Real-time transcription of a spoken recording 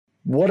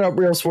What up,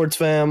 Real Sports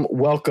fam?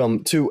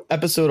 Welcome to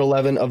episode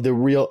 11 of the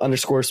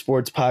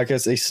Real_Sports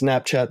podcast, a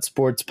Snapchat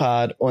sports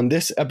pod. On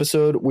this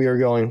episode, we are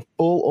going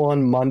full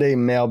on Monday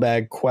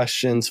mailbag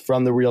questions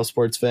from the Real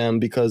Sports fam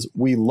because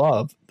we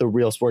love the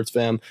Real Sports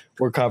fam.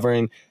 We're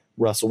covering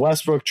Russell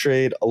Westbrook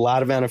trade, a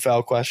lot of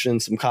NFL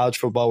questions, some college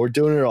football. We're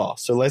doing it all.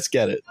 So let's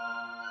get it.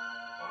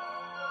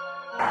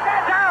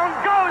 Down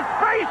goes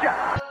Frazier.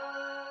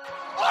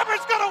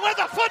 Auburn's going to win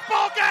the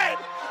football game.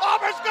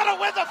 Auburn's going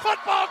to win the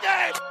football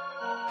game.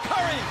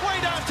 Curry, way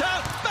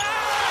downtown.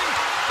 Bang!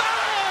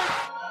 Bang!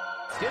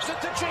 Gives it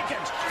to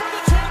Jenkins for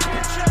the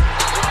championship.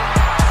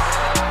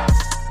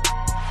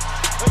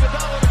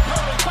 Iguodala to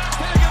Curry, back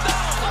to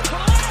Iguodala. Up to the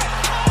line.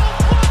 Oh,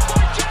 blocked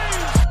by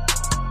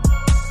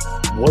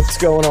James. What's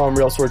going on,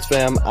 Real Sports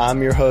fam?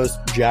 I'm your host,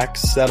 Jack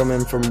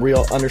Settleman from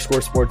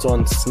Real_Sports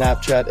on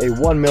Snapchat, a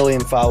 1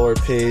 million follower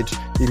page,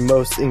 the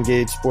most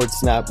engaged sports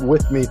snap.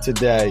 With me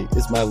today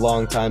is my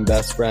longtime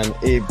best friend,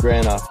 Abe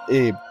Granoff.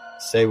 Abe,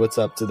 say what's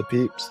up to the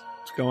peeps.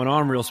 What's going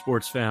on, Real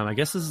Sports fam? I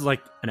guess this is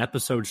like an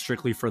episode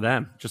strictly for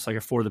them, just like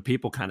a for the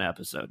people kind of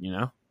episode, you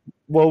know?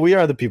 Well, we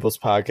are the People's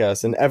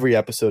Podcast, and every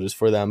episode is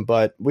for them,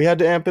 but we had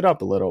to amp it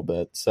up a little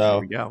bit. So, There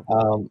we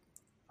go.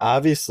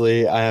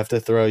 Obviously, I have to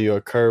throw you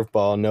a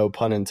curveball, no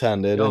pun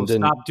intended. Yo,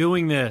 stop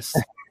doing this.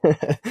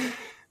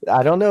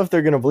 I don't know if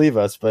they're going to believe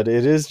us, but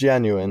it is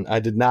genuine. I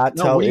did not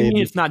No, tell what do you Abe.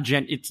 mean it's not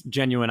it's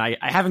genuine? I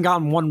haven't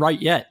gotten one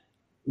right yet.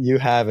 You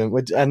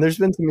haven't, and there's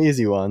been some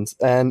easy ones.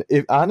 And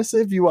honestly,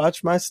 if you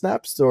watch my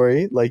Snap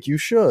story, like you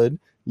should,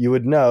 you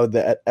would know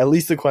that at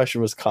least the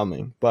question was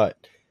coming. But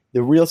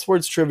the Real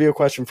Sports trivia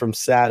question from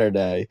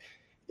Saturday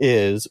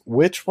is,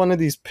 which one of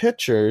these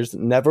pitchers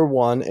never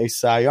won a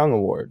Cy Young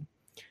Award?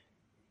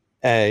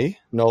 A,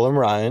 Nolan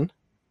Ryan.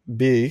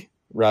 B,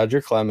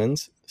 Roger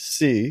Clemens.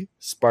 C,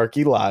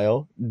 Sparky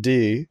Lyle.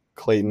 D,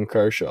 Clayton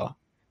Kershaw.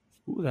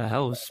 Who the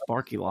hell is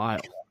Sparky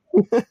Lyle?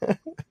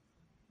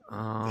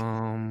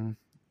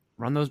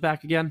 Run those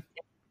back again.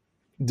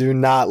 Do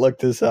not look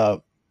this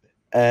up.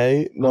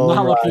 A, I'm Nolan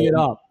not looking Ryan. it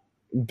up.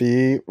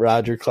 B,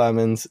 Roger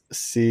Clemens.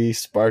 C,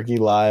 Sparky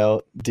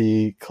Lyle.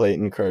 D,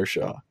 Clayton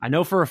Kershaw. I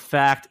know for a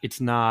fact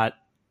it's not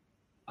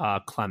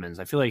Clemens.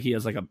 I feel like he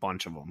has like a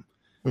bunch of them.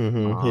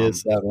 He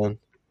is 7.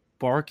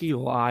 Sparky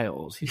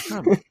Lyles. He's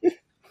kind of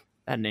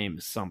that name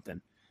is something.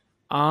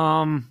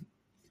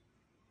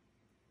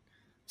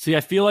 See,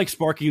 I feel like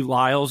Sparky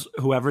Lyles,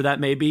 whoever that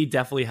may be,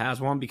 definitely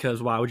has one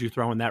because why would you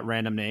throw in that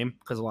random name?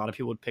 Because a lot of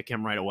people would pick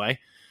him right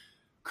away.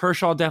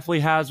 Kershaw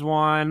definitely has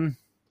one.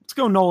 Let's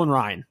go Nolan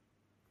Ryan.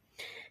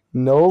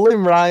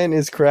 Nolan Ryan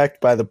is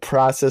correct by the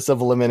process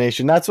of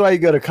elimination. That's why you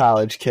go to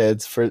college,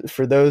 kids, for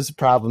those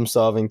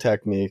problem-solving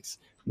techniques.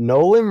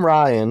 Nolan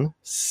Ryan,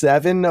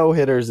 7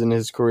 no-hitters in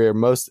his career,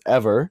 most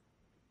ever.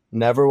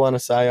 Never won a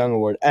Cy Young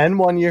Award. And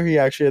 1 year he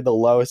actually had the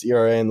lowest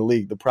ERA in the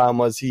league. The problem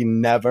was he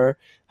never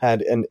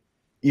had an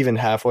even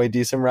halfway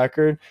decent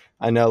record.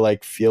 I know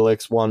like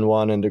Felix won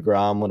one and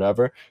DeGrom,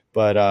 whatever.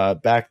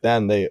 But back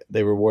then they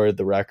rewarded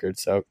the record.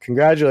 So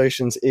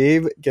congratulations.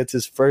 Abe gets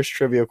his first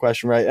trivia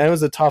question right. And it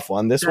was a tough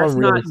one. This That's one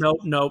really not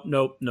nope.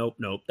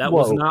 That Whoa.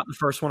 was not the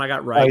first one I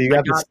got right. Oh, you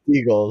got the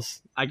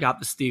Steagles. I got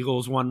the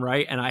Steagles one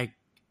right, and I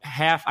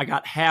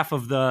got half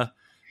of the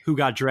who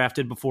got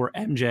drafted before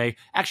MJ.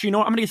 Actually, you know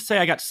what? I'm going to say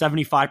I got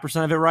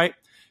 75% of it right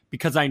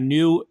because I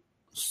knew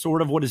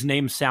sort of what his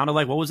name sounded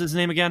like. What was his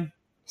name again?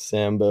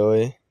 Sam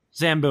Bowie.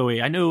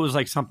 Zambowie. I knew it was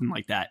like something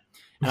like that.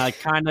 And I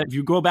kind of, if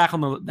you go back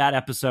on that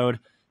episode,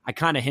 I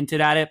kind of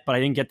hinted at it, but I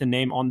didn't get the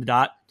name on the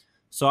dot.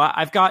 So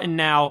I've gotten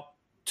now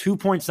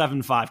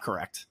 2.75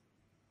 correct.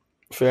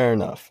 Fair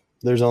enough.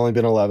 There's only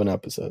been 11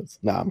 episodes.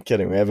 No, I'm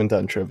kidding. We haven't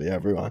done trivia,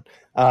 everyone.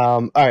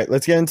 All right,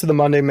 let's get into the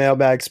Monday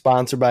mailbag,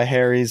 sponsored by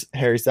Harry's,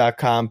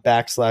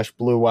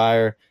 harrys.com/Blue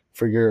Wire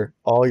for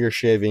all your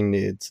shaving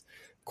needs.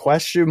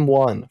 Question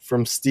 1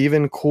 from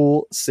Stephen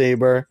Cool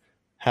Saber.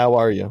 How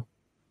are you?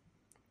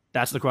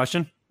 That's the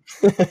question?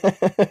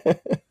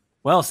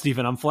 Well,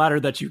 Stephen, I'm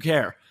flattered that you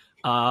care.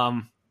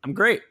 I'm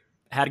great.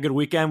 Had a good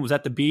weekend. Was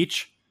at the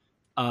beach.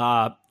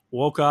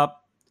 Woke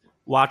up,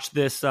 watched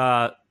this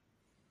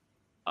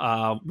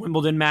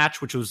Wimbledon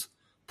match, which was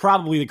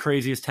probably the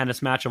craziest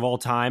tennis match of all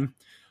time.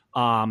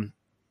 How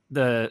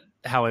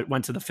it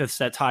went to the 5th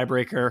set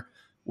tiebreaker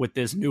with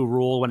this new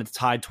rule when it's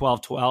tied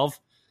 12-12.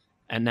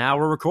 And now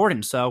we're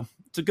recording, so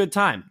it's a good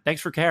time. Thanks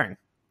for caring.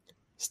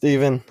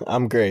 Steven,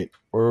 I'm great.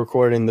 We're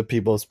recording the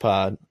People's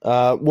Pod.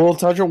 We'll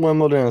touch on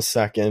Wimbledon in a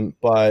second,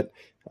 but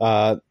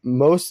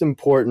most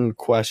important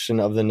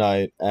question of the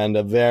night and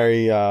a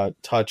very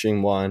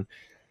touching one.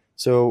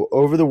 So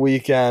over the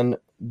weekend,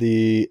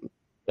 the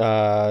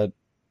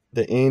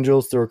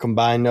Angels threw a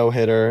combined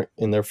no-hitter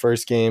in their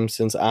first game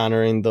since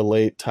honoring the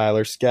late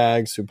Tyler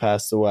Skaggs, who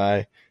passed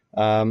away.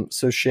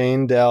 So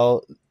Shane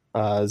Dell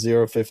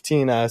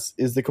 015 asks,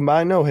 is the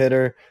combined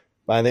no-hitter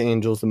by the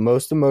Angels the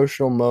most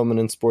emotional moment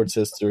in sports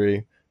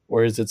history,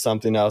 or is it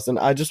something else? And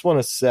I just want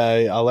to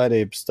say, I'll let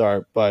Abe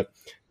start, but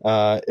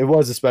it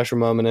was a special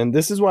moment, and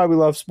this is why we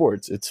love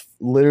sports. It's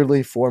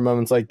literally 4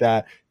 moments like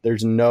that.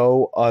 There's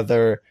no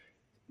other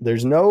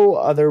there's no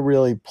other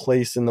really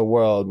place in the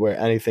world where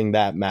anything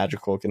that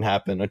magical can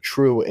happen. A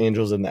true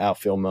Angels in the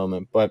Outfield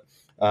moment. But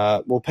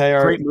we'll pay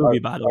our Great movie,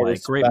 by the way.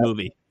 respect. Great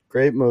movie.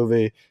 Great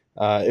movie.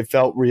 It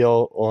felt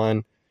real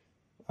on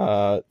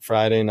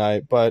Friday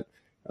night. But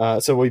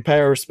so we pay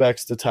our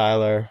respects to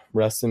Tyler.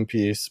 Rest in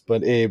peace.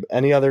 But Abe,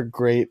 any other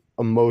great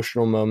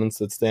emotional moments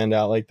that stand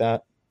out like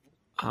that?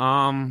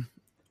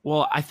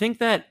 Well, I think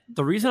that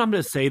the reason I'm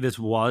going to say this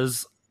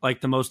was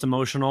like the most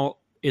emotional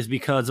is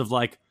because of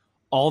like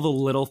all the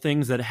little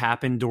things that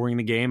happened during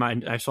the game.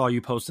 I saw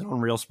you posted on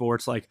Real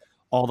Sports, like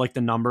all like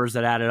the numbers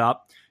that added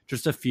up.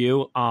 Just a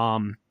few.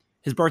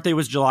 His birthday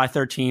was July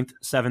 13th,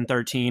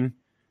 7/13,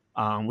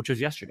 which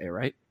was yesterday,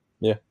 right?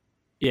 Yeah.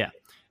 Yeah.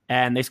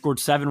 And they scored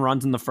 7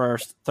 runs in the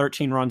first,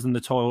 13 runs in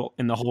the total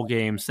in the whole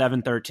game,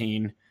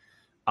 7-13.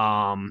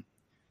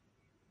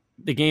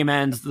 The game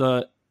ends.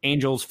 The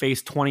Angels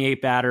faced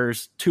 28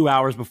 batters 2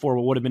 hours before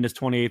what would have been his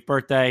 28th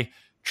birthday.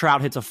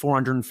 Trout hits a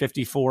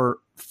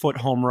 454-foot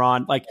home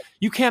run. Like,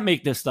 you can't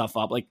make this stuff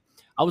up. Like,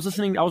 I was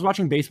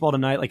watching baseball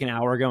tonight like an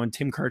hour ago, and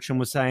Tim Kirchin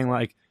was saying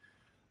like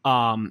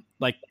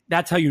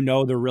that's how you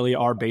know there really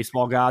are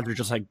baseball gods. They're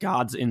just like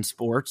gods in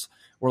sports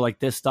where like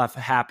this stuff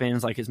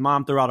happens. Like his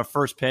mom threw out a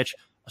first pitch,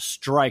 a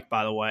strike,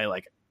 by the way,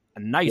 like a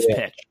nice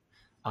pitch.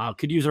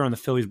 Could use her in the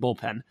Phillies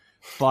bullpen.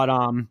 But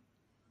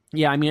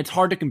yeah, I mean, it's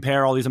hard to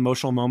compare all these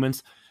emotional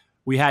moments.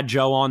 We had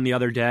Joe on the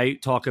other day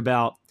talk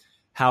about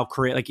how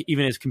like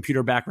even his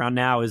computer background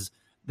now is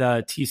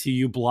the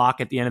TCU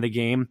block at the end of the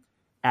game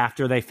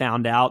after they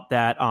found out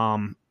that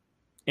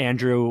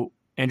Andrew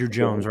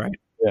Jones, right?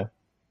 Yeah.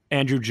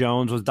 Andrew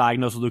Jones was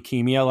diagnosed with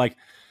leukemia. Like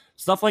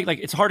stuff like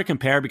it's hard to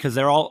compare because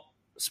they're all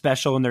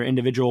special in their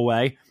individual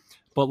way.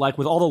 But like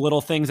with all the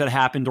little things that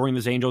happened during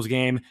this Angels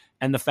game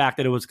and the fact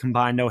that it was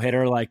combined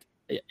no-hitter, like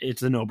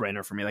it's a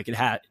no-brainer for me. Like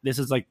this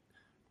is like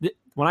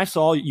when I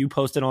saw you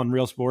posted on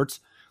Real Sports,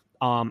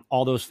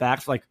 all those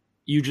facts, like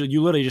you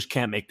literally just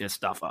can't make this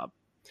stuff up.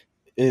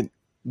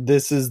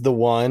 This is the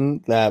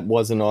one that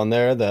wasn't on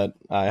there that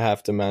I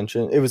have to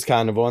mention. It was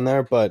kind of on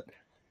there, but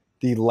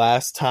the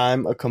last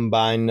time a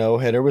combined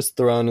no-hitter was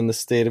thrown in the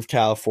state of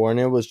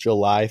California was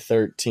July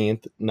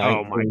 13th,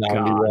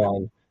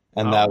 1991.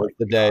 And that was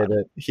the day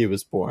that he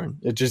was born.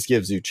 It just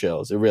gives you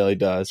chills. It really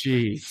does.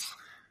 Jeez.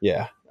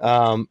 Yeah.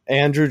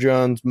 Andrew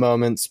Jones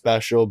moment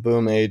special.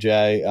 Boom,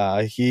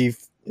 AJ. He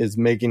is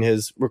making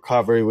his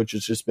recovery, which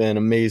has just been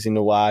amazing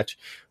to watch.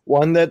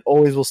 One that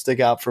always will stick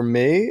out for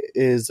me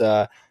is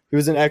he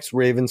was an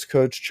ex-Ravens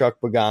coach, Chuck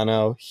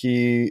Pagano.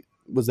 He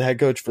was the head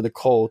coach for the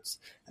Colts,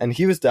 and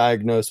he was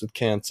diagnosed with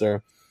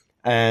cancer.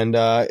 And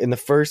in the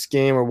first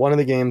game, or one of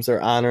the games,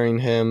 they're honoring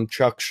him.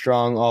 Chuck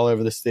Strong all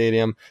over the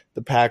stadium.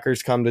 The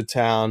Packers come to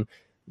town.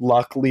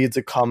 Luck leads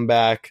a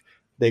comeback.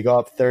 They go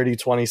up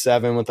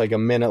 30-27 with like a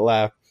minute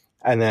left.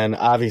 And then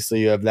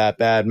obviously you have that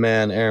bad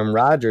man, Aaron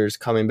Rodgers,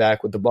 coming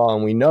back with the ball.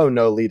 And we know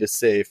no lead is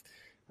safe.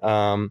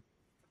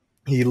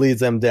 He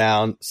leads them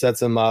down, sets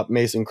them up.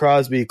 Mason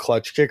Crosby,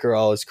 clutch kicker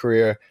all his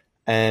career.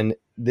 And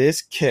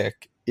this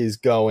kick is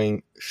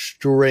going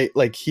straight.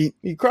 Like he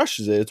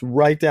crushes it. It's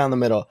right down the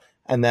middle.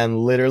 And then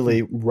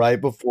literally right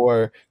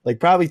before, like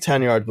probably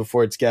 10 yards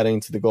before it's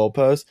getting to the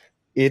goalpost,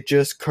 it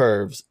just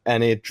curves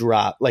and it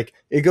dropped. Like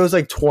it goes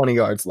like 20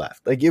 yards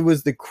left. Like it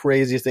was the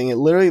craziest thing. It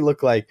literally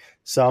looked like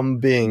some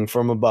being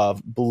from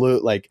above blew,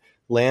 like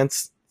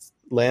Lance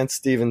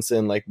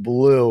Stevenson like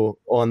blew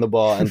on the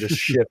ball and just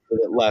shifted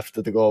it left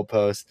to the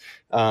goalpost.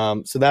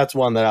 So that's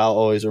one that I'll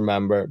always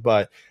remember.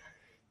 But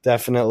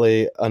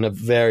definitely a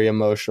very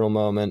emotional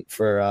moment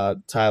for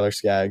Tyler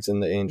Skaggs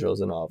and the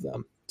Angels and all of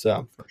them.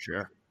 So for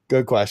sure.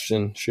 Good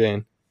question,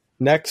 Shane.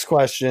 Next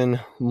question,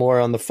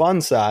 more on the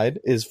fun side,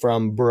 is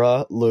from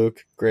Bruh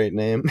Luke. Great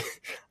name.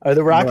 Are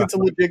the Rockets a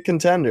legit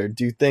contender?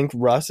 Do you think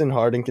Russ and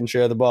Harden can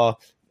share the ball?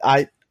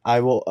 I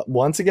will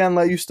once again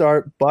let you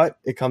start, but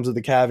it comes with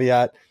a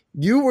caveat.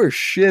 You were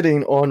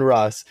shitting on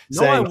Russ.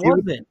 No, I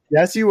wasn't.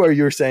 Yes, you were.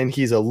 You were saying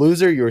he's a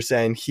loser. You were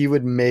saying he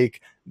would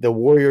make the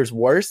Warriors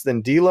worse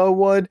than D'Lo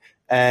would.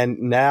 And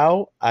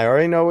now I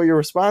already know what your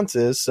response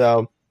is,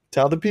 so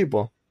tell the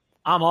people.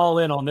 I'm all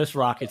in on this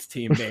Rockets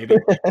team, baby.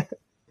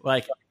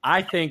 Like,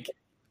 I think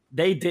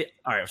they did.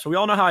 All right, so we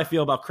all know how I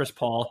feel about Chris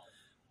Paul.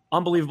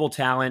 Unbelievable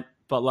talent,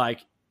 but,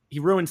 like,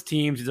 he ruins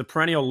teams. He's a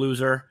perennial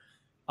loser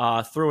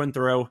through and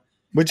through.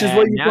 Which is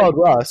what you called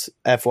Russ,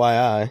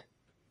 FYI.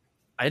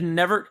 I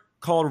never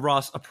called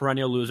Russ a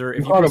perennial loser.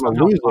 If you called him a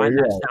loser, find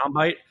that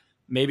soundbite,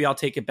 maybe I'll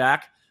take it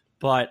back.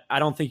 But I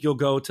don't think you'll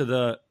go to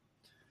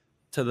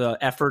the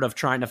effort of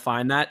trying to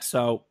find that.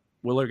 So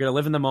we're going to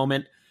live in the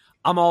moment.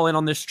 I'm all in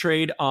on this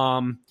trade.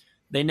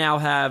 They now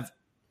have,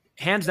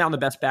 hands down, the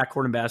best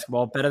backcourt in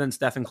basketball, better than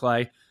Steph and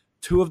Clay.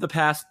 2 of the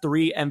past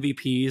 3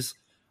 MVPs.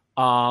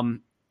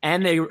 And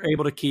they were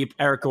able to keep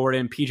Eric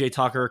Gordon, PJ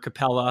Tucker,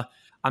 Capella.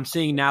 I'm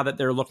seeing now that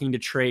they're looking to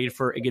trade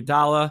for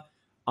Iguodala.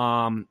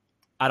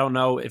 I don't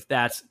know if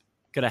that's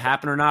going to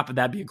happen or not, but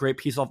that'd be a great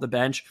piece off the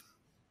bench.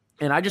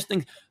 And I just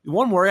think the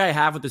one worry I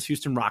have with this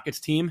Houston Rockets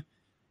team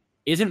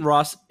isn't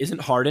Russ,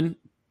 isn't Harden,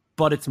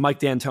 but it's Mike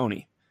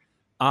D'Antoni.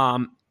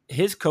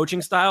 his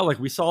coaching style, like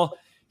we saw,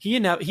 he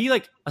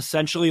like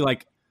essentially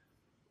like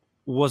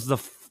was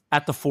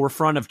at the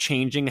forefront of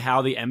changing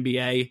how the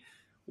NBA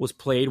was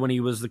played when he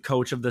was the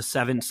coach of the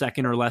 7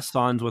 second or less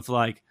Suns with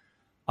like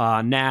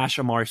Nash,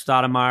 Amari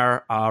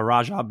Stoudemire,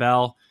 Rajah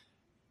Bell.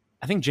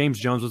 I think James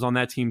Jones was on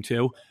that team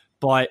too.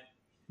 But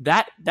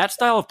that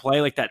style of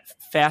play, like that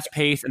fast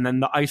pace, and then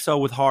the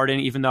ISO with Harden,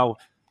 even though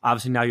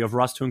obviously now you have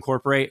Russ to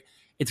incorporate,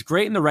 it's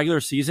great in the regular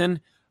season,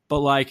 but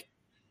like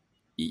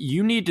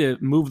you need to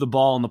move the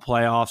ball in the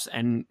playoffs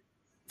and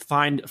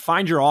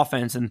find your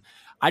offense. And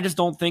I just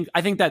don't think –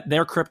 I think that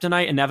their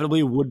kryptonite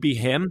inevitably would be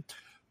him.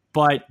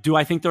 But do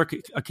I think they're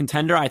a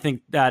contender? I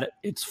think that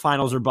it's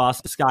finals or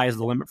bust. The sky is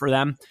the limit for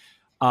them.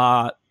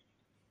 I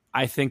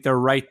think they're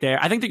right there.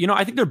 I think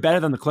I think they're better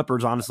than the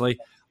Clippers, honestly.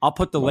 I'll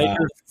put the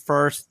Lakers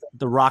first,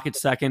 the Rockets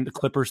second, the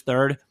Clippers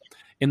third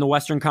in the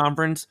Western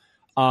Conference.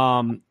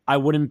 I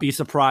wouldn't be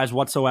surprised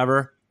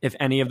whatsoever if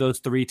any of those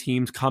 3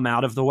 teams come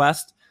out of the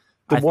West.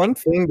 One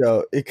thing,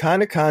 though, it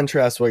kind of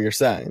contrasts what you're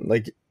saying.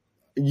 Like,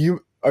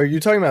 are you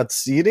talking about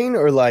seeding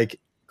or like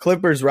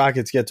Clippers,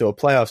 Rockets get to a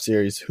playoff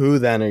series? Who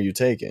then are you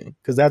taking?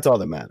 Because that's all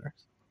that matters.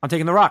 I'm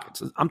taking the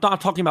Rockets. I'm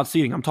not talking about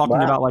seeding. I'm talking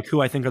about like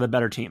who I think are the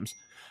better teams.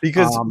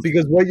 Because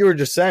what you were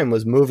just saying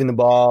was moving the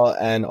ball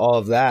and all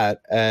of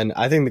that, and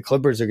I think the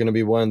Clippers are going to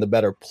be one of the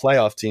better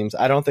playoff teams.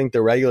 I don't think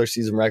the regular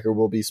season record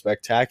will be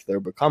spectacular,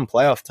 but come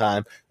playoff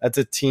time, that's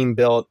a team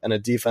built and a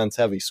defense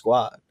heavy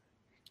squad.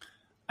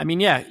 I mean,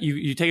 yeah,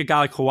 you take a guy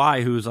like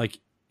Kawhi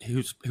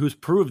who's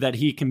proved that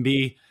he can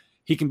be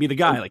the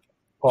guy, like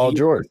Paul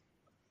George.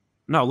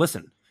 No,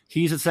 listen,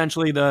 he's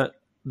essentially the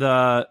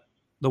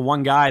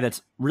one guy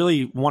that's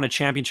really won a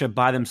championship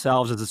by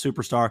themselves as a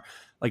superstar,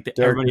 like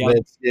everybody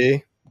else.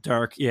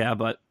 Dirk, yeah,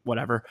 but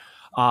whatever.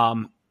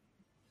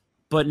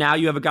 But now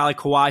you have a guy like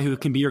Kawhi who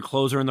can be your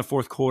closer in the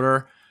fourth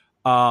quarter.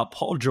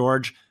 Paul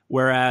George,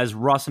 whereas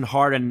Russ and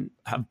Harden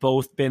have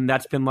both been,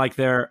 that's been like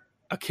their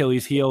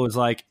Achilles heel, is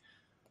like,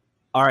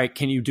 all right,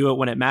 can you do it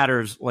when it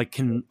matters? Like,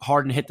 can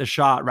Harden hit the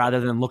shot rather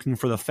than looking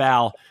for the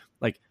foul?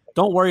 Like,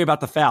 don't worry about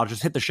the foul,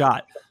 just hit the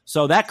shot.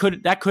 So that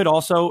could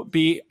also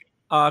be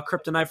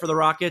kryptonite for the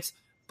Rockets.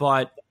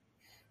 But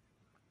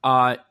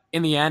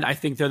in the end, I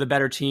think they're the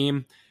better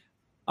team.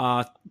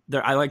 I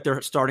like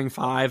their starting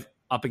 5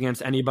 up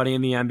against anybody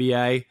in the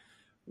NBA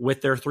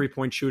with their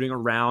 3-point shooting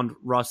around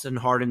Russ and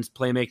Harden's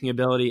playmaking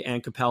ability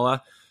and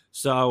Capella.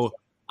 So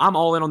I'm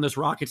all in on this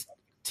Rockets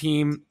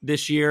team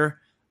this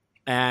year.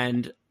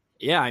 And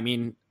yeah, I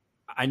mean,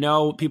 I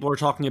know people are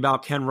talking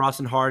about can Russ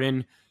and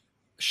Harden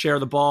share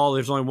the ball.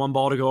 There's only one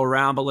ball to go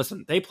around. But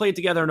listen, they played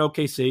together in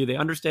OKC. They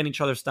understand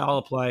each other's style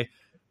of play.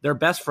 They're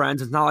best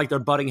friends. It's not like they're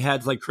butting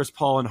heads like Chris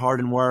Paul and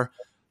Harden were,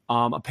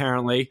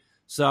 apparently.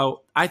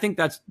 So I think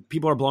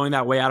people are blowing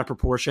that way out of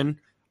proportion.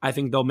 I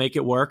think they'll make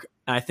it work.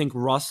 And I think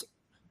Russ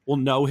will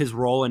know his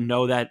role and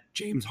know that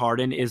James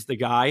Harden is the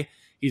guy.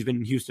 He's been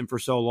in Houston for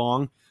so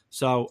long.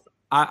 So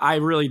I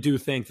really do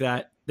think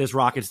that this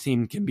Rockets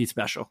team can be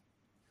special.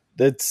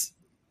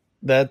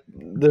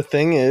 The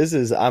thing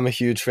is I'm a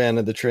huge fan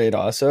of the trade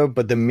also,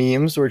 but the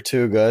memes were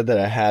too good that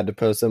I had to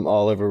post them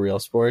all over Real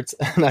Sports.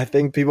 And I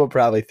think people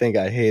probably think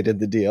I hated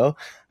the deal,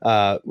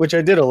 which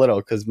I did a little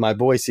because my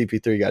boy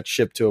CP3 got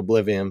shipped to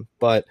oblivion.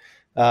 But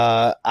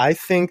I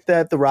think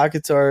that the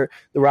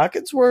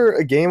Rockets were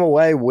a game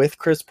away with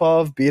Chris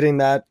Paul of beating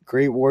that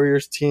great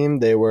Warriors team.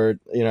 They were,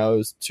 it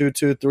was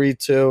 2-2,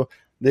 3-2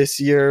 this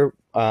year.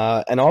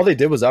 And all they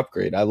did was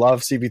upgrade. I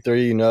love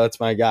CP3, that's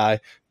my guy.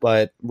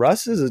 But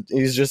Russ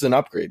he's just an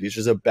upgrade. He's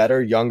just a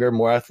better, younger,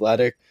 more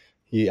athletic.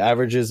 He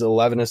averages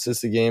 11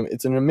 assists a game.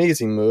 It's an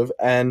amazing move.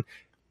 And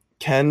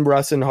can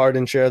Russ and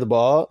Harden share the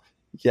ball?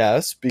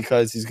 Yes,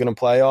 because he's going to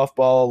play off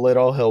ball a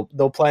little.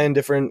 They'll play in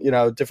different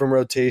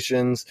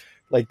rotations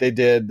like they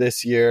did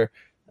this year.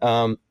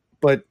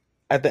 But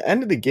at the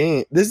end of the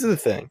game, this is the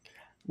thing.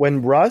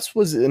 When Russ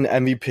was an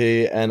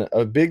MVP, and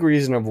a big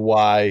reason of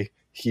why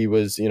he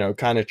was,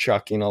 kind of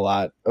chucking a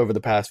lot over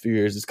the past few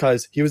years is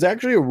because he was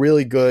actually a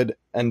really good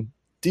and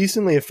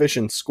decently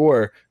efficient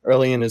scorer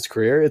early in his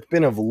career. It's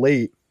been of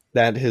late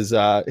that his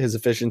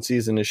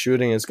efficiencies and his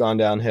shooting has gone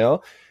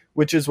downhill,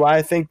 which is why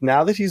I think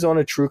now that he's on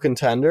a true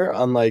contender,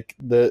 unlike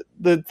the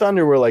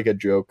Thunder were like a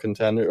joke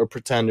contender or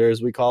pretender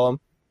as we call them.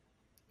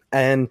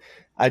 And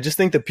I just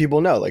think that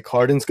people know, like,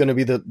 Harden's going to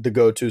be the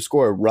go-to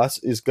scorer. Russ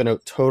is going to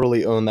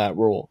totally own that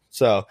role.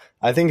 So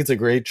I think it's a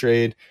great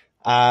trade.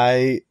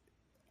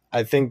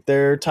 I think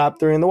they're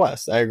top 3 in the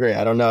West. I agree.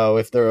 I don't know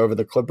if they're over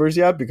the Clippers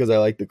yet because I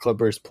like the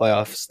Clippers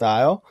playoff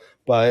style,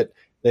 but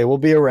they will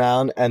be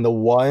around. And the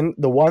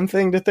one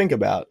thing to think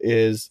about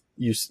is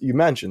you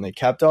mentioned they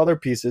kept all their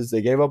pieces.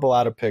 They gave up a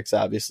lot of picks,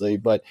 obviously,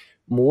 but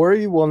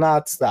Morey will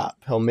not stop.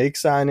 He'll make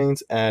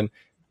signings. And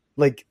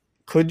like,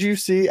 could you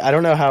see, I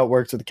don't know how it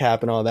works with the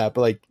cap and all that,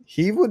 but like,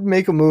 he would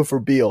make a move for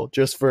Beal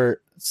just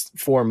for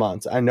 4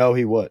 months. I know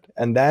he would.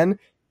 And then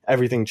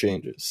everything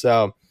changes.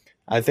 So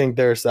I think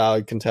they're a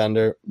solid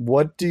contender.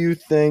 What do you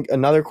think?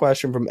 Another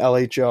question from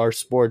LHR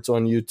Sports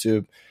on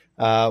YouTube.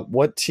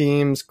 What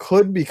teams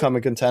could become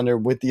a contender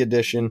with the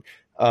addition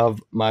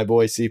of my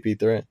boy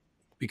CP3?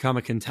 become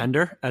a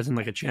contender, as in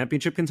like a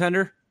championship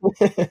contender?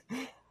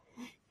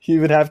 He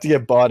would have to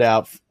get bought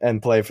out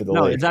and play for the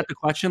No, Lakers. is that the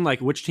question?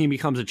 Like, which team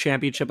becomes a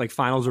championship, like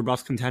finals or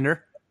bust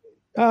contender?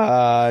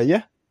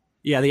 Yeah.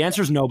 Yeah, the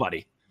answer is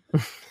nobody.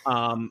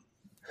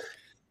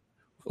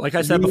 Like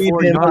I said Leave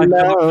before, him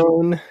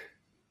alone.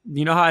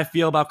 you know how I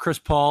feel about Chris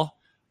Paul.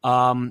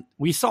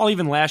 We saw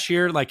even last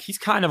year, like he's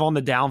kind of on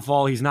the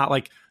downfall. He's not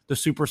like the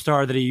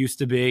superstar that he used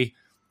to be.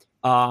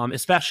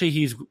 Especially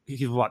he's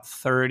what,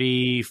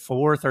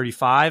 34,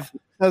 35.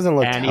 Doesn't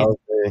look And healthy.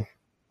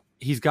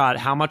 He's got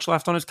how much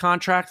left on his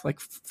contract? Like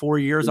 4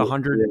 years,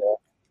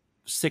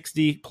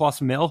 160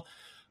 plus mil.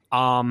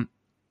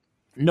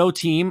 No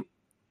team,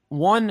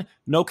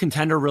 no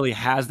contender really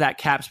has that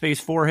cap space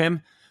for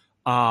him.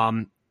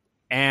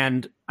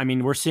 And I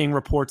mean, we're seeing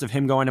reports of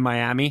him going to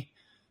Miami,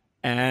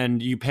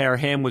 and you pair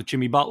him with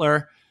Jimmy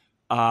Butler.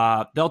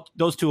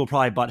 Those two will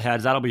probably butt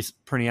heads. That'll be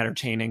pretty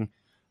entertaining,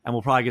 and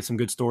we'll probably get some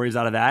good stories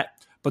out of that.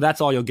 But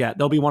that's all you'll get.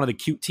 They'll be one of the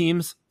cute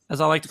teams,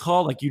 as I like to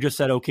call. Like you just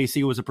said,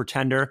 OKC was a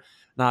pretender,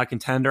 not a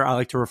contender. I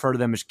like to refer to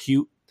them as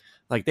cute.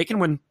 Like they can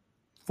win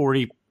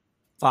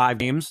 45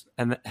 games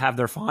and have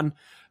their fun,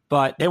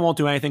 but they won't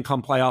do anything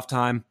come playoff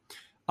time.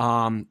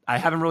 I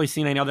haven't really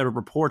seen any other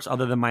reports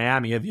other than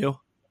Miami. Have you?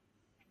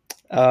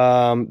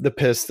 The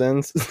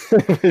Pistons,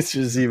 which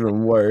is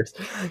even worse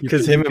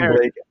because him and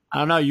Blake. I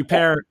don't know. You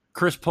pair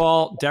Chris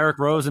Paul, Derrick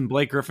Rose, and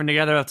Blake Griffin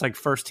together. That's like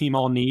first team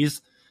all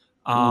knees.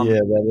 Yeah,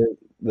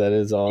 that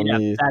is all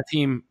knees. That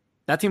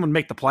team would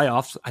make the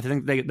playoffs. I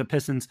think the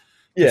Pistons.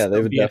 Yeah,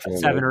 they would be definitely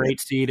a 7 or 8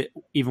 seed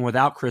even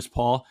without Chris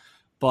Paul.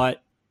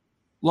 But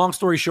long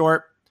story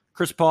short,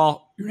 Chris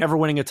Paul, you're never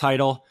winning a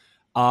title.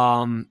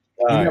 You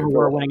never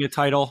were winning a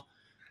title.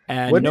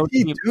 And what did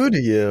he do to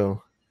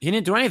you? He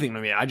didn't do anything to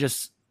me. I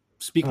just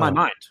speak my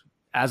mind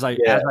as I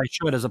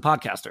should as a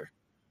podcaster.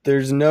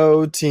 There's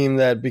no team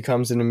that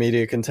becomes an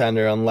immediate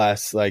contender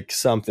unless like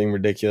something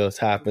ridiculous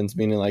happens,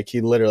 meaning like he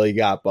literally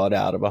got bought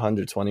out of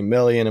 120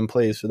 million and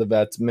plays for the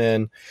vets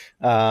min.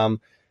 I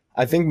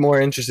think more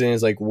interesting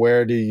is like,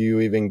 where do you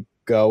even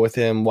go with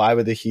him? Why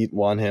would the Heat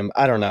want him?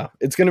 I don't know.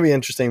 It's going to be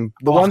interesting.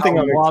 The one thing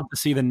I would love to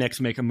see the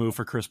Knicks make a move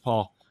for Chris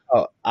Paul.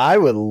 Oh, I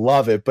would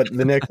love it, but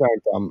the Knicks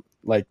aren't dumb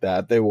like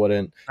that. They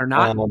wouldn't. Or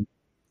not?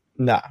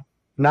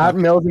 Not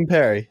Mills and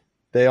Perry.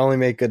 They only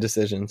make good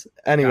decisions.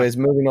 Anyways,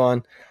 moving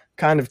on,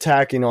 kind of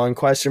tacking on.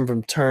 Question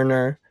from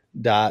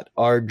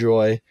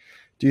Turner.rjoy.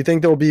 Do you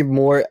think there will be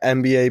more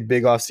NBA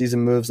big offseason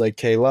moves like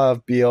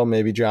K-Love, Beal,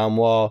 maybe John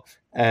Wall?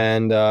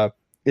 And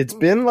it's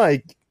been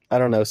like, I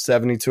don't know,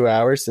 72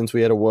 hours since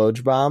we had a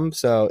Woj bomb,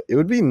 so it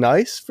would be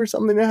nice for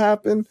something to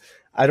happen.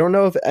 I don't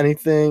know if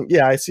anything –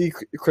 yeah, I see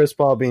Chris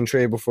Paul being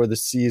traded before the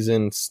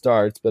season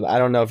starts, but I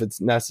don't know if it's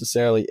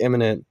necessarily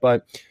imminent.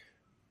 But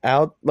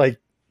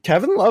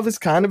Kevin Love is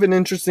kind of an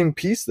interesting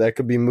piece that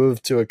could be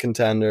moved to a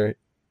contender.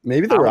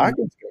 Maybe the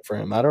Rockets go for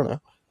him. I don't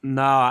know.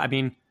 No, I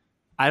mean,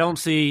 I don't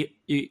see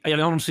 –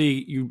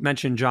 you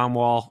mentioned John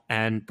Wall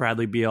and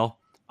Bradley Beal.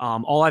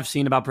 All I've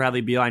seen about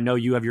Bradley Beal, I know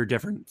you have your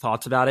different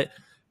thoughts about it,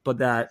 but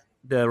that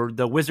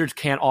the Wizards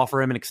can't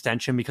offer him an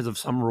extension because of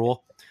some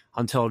rule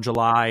until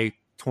July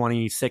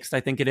 26th, I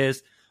think it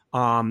is,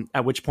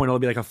 at which point it'll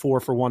be like a 4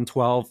 for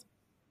 112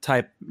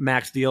 type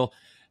max deal.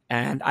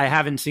 And I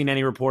haven't seen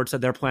any reports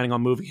that they're planning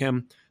on moving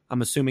him.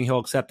 I'm assuming he'll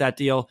accept that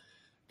deal.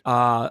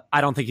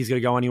 I don't think he's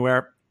going to go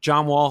anywhere.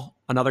 John Wall,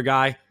 another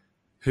guy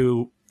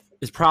who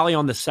is probably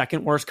on the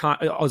second worst,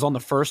 was on the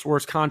first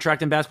worst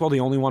contract in basketball, the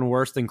only one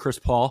worse than Chris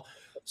Paul,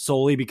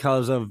 solely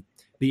because of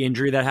the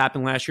injury that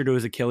happened last year to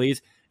his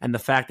Achilles and the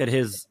fact that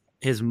his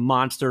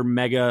monster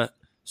mega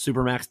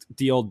supermax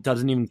deal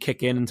doesn't even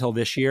kick in until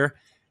this year,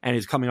 and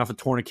he's coming off a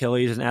torn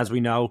Achilles. And as we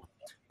know,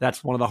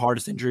 that's one of the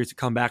hardest injuries to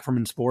come back from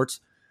in sports.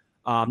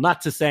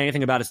 Not to say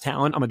anything about his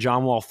talent. I'm a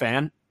John Wall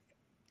fan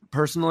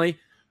personally,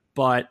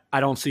 but I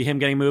don't see him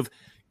getting moved.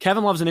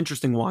 Kevin Love's an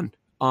interesting one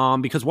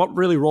because what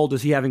really role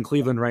does he have in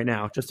Cleveland right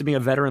now? Just to be a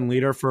veteran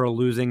leader for a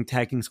losing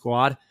tanking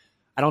squad.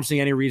 I don't see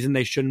any reason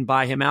they shouldn't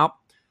buy him out.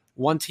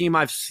 One team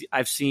I've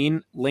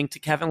seen linked to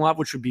Kevin Love,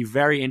 which would be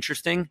very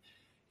interesting,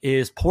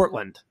 is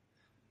Portland.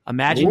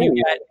 Imagine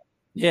you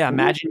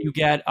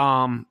get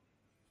the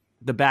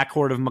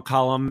backcourt of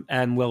McCollum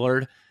and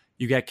Lillard.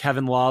 You get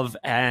Kevin Love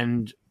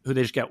and who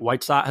they just get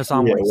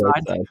Hassan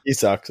Whiteside. He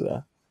sucks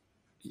though.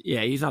 Yeah,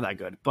 he's not that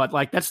good, but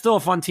like that's still a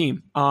fun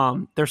team.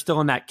 They're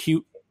still in that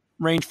cute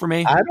range for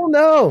me. I don't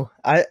know.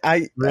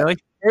 I really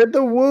heard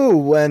the woo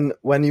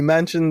when you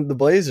mentioned the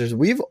Blazers.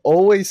 We've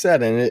always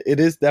said, and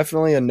it is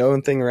definitely a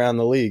known thing around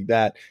the league,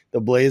 that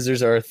the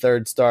Blazers are a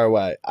third star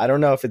away. I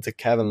don't know if it's a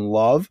Kevin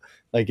Love.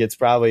 Like it's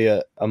probably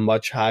a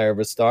much higher of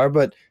a star,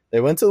 but they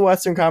went to the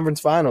Western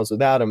Conference Finals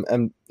without him,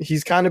 and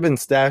he's kind of been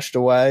stashed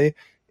away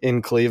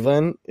in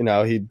Cleveland. You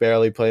know, he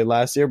barely played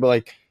last year, but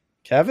like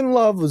Kevin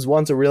Love was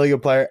once a really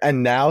good player,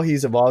 and now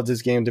he's evolved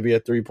his game to be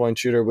a 3-point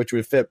shooter, which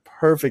would fit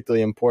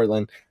perfectly in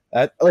Portland.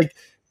 That like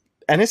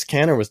Enes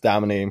Kanter was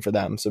dominating for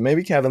them, so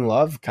maybe Kevin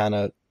Love kind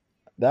of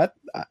that.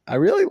 I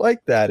really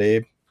like that,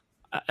 Abe.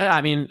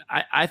 I mean,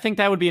 I think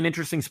that would be an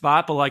interesting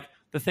spot, but like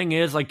the thing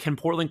is, like, can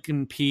Portland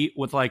compete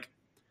with like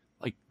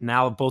like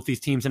now both these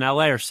teams in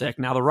LA are sick.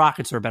 Now the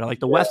Rockets are better. Like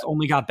the West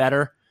only got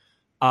better.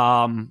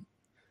 The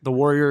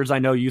Warriors, I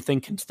know you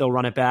think can still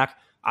run it back.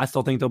 I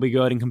still think they'll be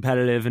good and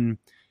competitive and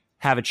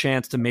have a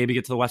chance to maybe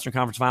get to the Western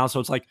Conference Finals. So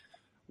it's like,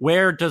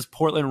 where does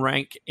Portland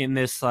rank in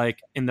this,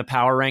 like in the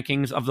power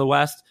rankings of the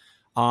West?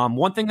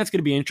 One thing that's going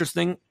to be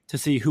interesting to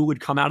see who would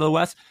come out of the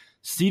West.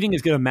 Seeding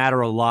is going to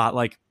matter a lot.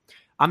 Like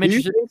I'm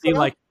interested to see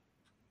like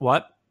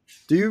what?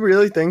 Do you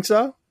really think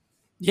so?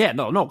 Yeah,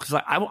 no, because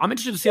I'm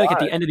interested to see like at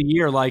the end of the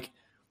year, like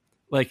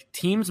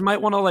teams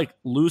might want to like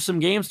lose some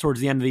games towards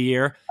the end of the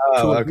year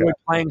to avoid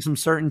playing some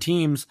certain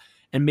teams,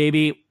 and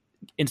maybe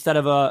instead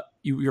of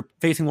you're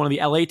facing one of the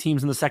LA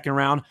teams in the second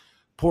round,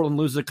 Portland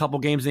loses a couple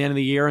games at the end of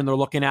the year, and they're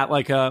looking at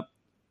like a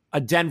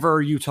Denver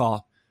or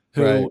Utah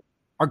who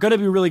are going to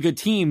be really good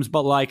teams,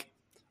 but like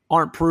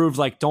aren't proved,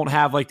 like don't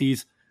have like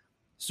these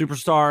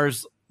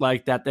superstars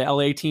like that the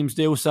LA teams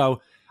do.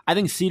 So I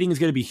think seeding is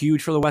going to be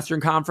huge for the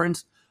Western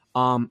Conference.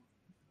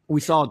 We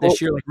saw it this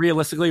year. Like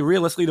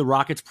realistically, the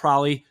Rockets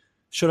probably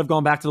should have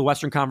gone back to the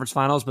Western Conference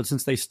Finals, but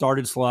since they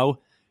started slow,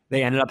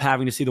 they ended up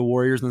having to see the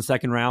Warriors in the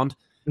second round.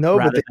 No,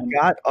 but they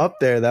got up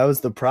there. That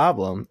was the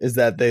problem, is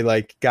that they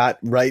like got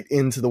right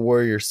into the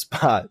Warriors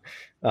spot.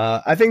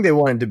 I think they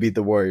wanted to beat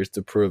the Warriors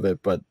to prove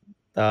it, but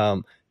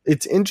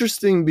it's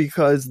interesting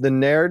because the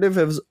narrative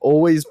has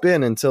always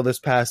been until this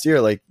past year,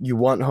 like you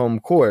want home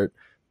court.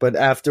 But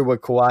after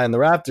what Kawhi and the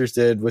Raptors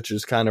did, which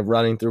was kind of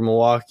running through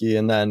Milwaukee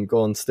and then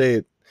Golden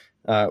State,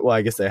 well,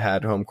 I guess they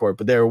had home court,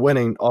 but they were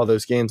winning all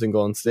those games in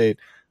Golden State.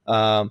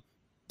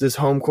 Does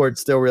home court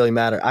still really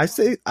matter? I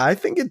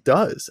think it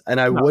does,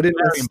 and I wouldn't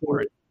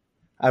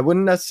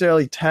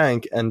necessarily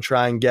tank and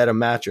try and get a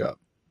matchup.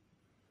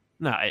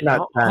 No,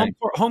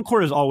 home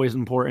court is always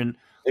important.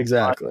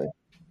 Exactly.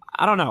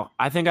 I don't know.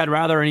 I think I'd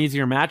rather an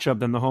easier matchup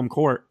than the home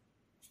court,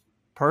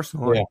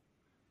 personally. Yeah.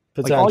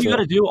 Like all you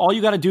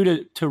got to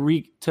do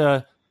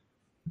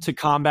to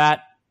combat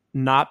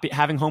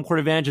having home court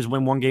advantage is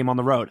win one game on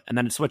the road, and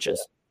then it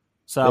switches.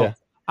 So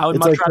I would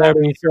much rather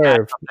have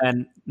serve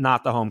than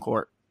not the home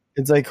court.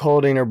 It's like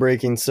holding or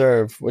breaking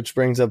serve, which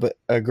brings up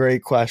a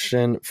great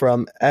question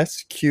from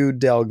SQ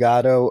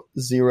Delgado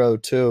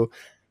 02.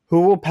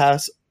 Who will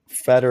pass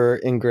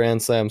Federer in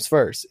Grand Slams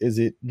first? Is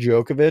it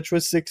Djokovic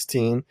with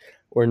 16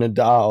 or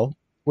Nadal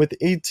with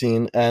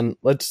 18? And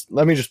let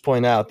me just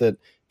point out that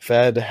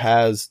Fed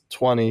has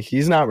 20.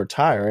 He's not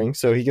retiring,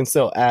 so he can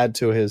still add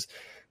to his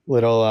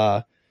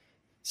little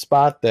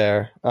spot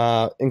there.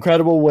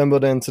 Incredible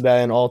Wimbledon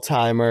today, an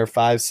all-timer,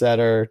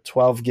 5-setter,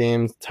 12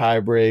 games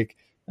tiebreak.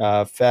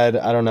 Fed,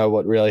 I don't know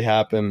what really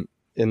happened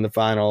in the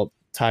final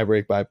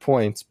tiebreak by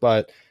points,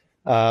 but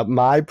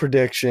my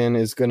prediction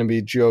is going to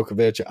be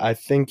Djokovic. I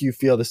think you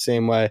feel the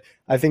same way.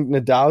 I think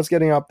Nadal's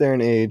getting up there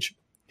in age.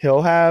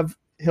 He'll have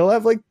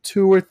like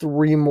 2 or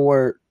 3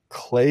 more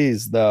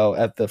clays though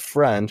at the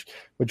French,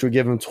 which would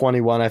give him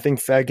 21. I think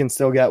Fed can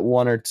still get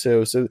 1 or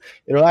 2. So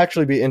it'll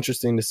actually be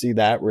interesting to see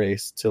that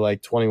race to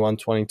like 21,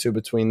 22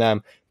 between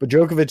them. But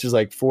Djokovic is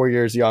like 4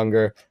 years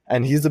younger,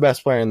 and he's the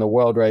best player in the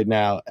world right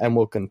now and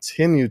will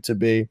continue to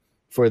be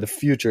for the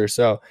future.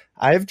 So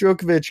I have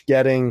Djokovic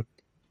getting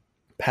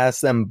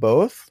past them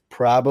both,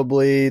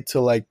 probably to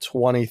like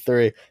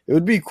 23. It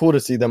would be cool to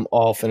see them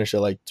all finish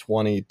at like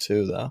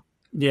 22 though.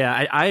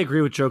 Yeah, I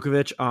agree with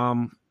Djokovic.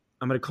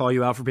 I'm going to call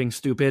you out for being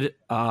stupid.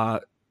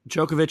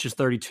 Djokovic is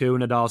 32,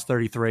 Nadal is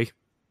 33.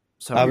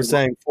 So I was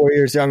saying 4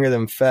 years younger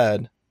than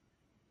Fed.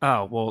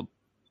 Oh, well,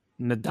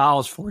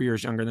 Nadal is 4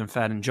 years younger than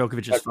Fed, and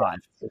Djokovic is 5.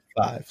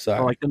 5, sorry.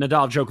 So like the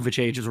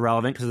Nadal-Djokovic age is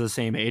relevant because they're the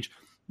same age.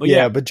 But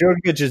yeah, but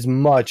Djokovic is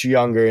much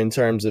younger in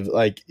terms of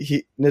like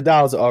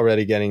Nadal's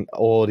already getting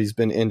old. He's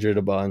been injured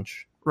a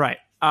bunch. Right.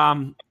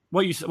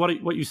 What you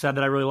said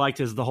that I really liked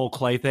is the whole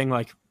clay thing.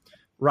 Like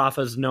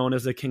Rafa's known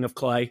as the king of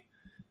clay.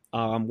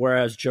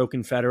 Whereas Djokovic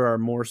and Federer are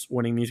more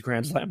winning these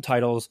Grand Slam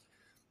titles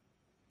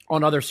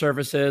on other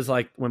surfaces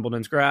like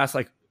Wimbledon's grass.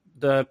 Like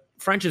the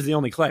French is the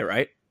only clay,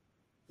 right?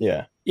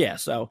 Yeah. Yeah.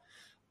 So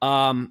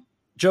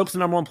Djokovic's the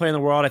number 1 player in the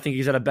world. I think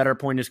he's at a better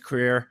point in his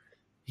career.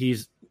 He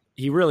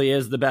really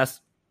is the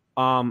best.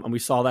 And we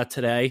saw that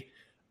today.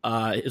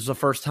 It was the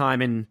first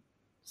time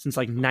since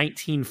like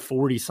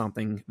 1940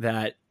 something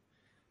that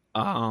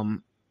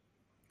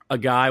a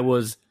guy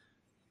was.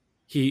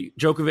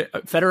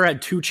 Federer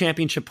had 2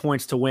 championship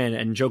points to win,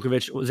 and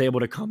Djokovic was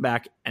able to come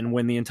back and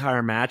win the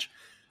entire match.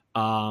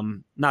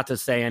 Not to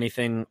say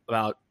anything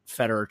about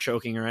Federer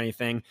choking or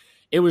anything.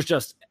 It was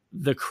just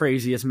the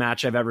craziest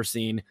match I've ever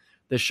seen.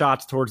 The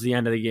shots towards the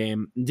end of the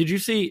game. Did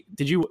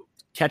you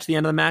catch the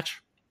end of the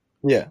match?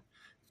 Yeah.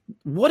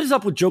 What is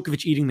up with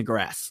Djokovic eating the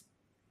grass?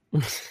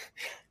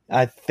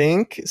 I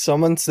think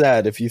someone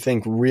said, if you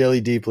think really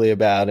deeply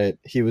about it,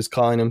 he was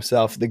calling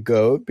himself the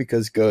GOAT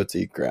because goats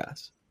eat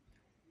grass.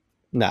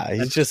 Nah,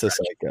 he's just a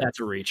psycho. That's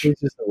a reach. He's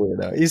just a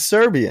weirdo. He's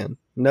Serbian.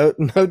 No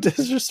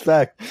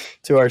disrespect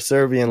to our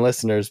Serbian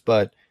listeners,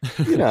 but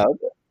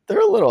they're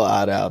a little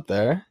odd out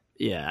there.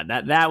 Yeah,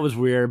 that was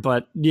weird,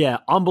 but yeah,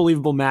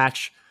 unbelievable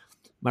match.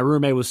 My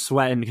roommate was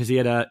sweating because he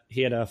had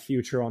a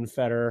future on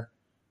Federer.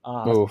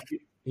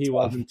 He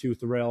wasn't too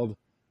thrilled,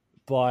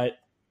 But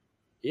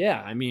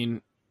yeah, I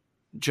mean,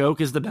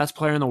 Joke is the best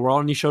player in the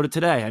world, and he showed it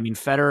today. I mean,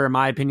 Federer, in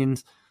my opinion,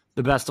 is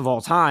the best of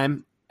all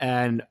time,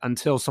 and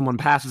until someone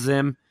passes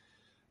him,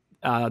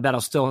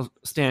 that'll still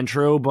stand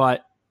true.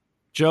 But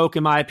Joke,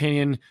 in my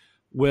opinion,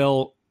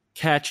 will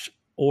catch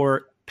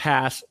or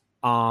pass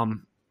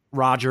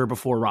Roger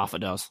before Rafa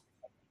does.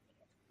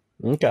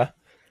 Okay.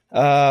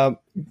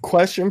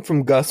 Question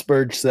from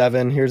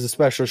Gusburge7. Here's a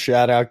special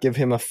shout out. Give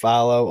him a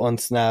follow on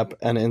Snap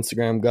and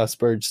Instagram,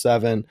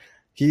 Gusburge7.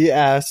 He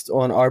asked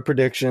on our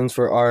predictions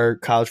for our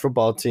college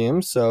football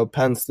teams, so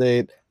Penn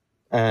State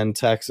and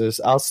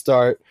Texas. I'll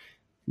start.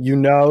 You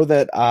know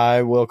that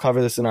I will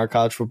cover this in our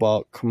college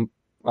football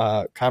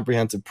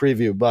comprehensive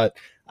preview, but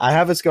I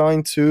have us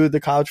going to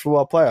the college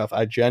football playoff.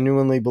 I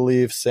genuinely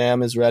believe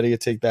Sam is ready to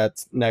take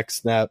that next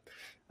step.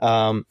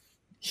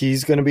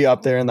 He's going to be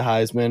up there in the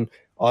Heisman.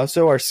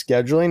 Also, our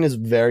scheduling is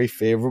very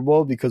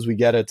favorable because we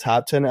get a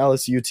top 10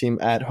 LSU team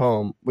at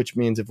home, which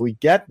means if we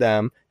get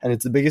them, and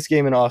it's the biggest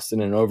game in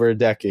Austin in over a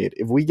decade,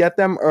 if we get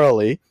them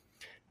early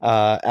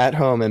at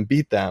home and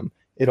beat them,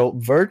 it'll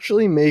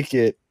virtually make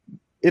it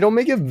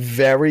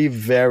very,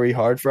 very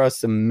hard for us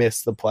to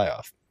miss the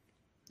playoff.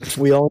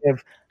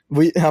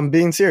 I'm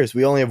being serious.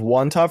 We only have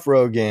one tough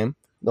road game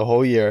the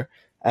whole year,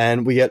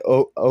 and we get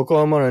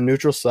Oklahoma on a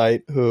neutral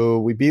site, who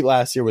we beat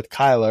last year with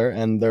Kyler,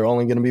 and they're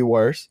only going to be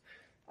worse.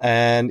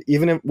 And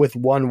even with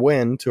one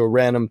win to a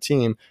random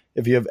team,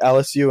 if you have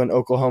LSU and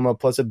Oklahoma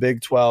plus a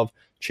Big 12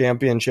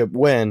 championship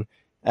win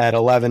at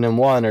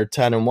 11-1 or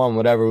 10-1,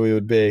 whatever we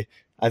would be,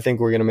 I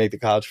think we're going to make the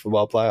college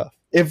football playoff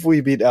if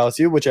we beat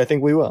LSU, which I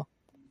think we will.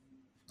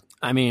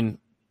 I mean,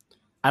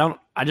 I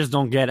just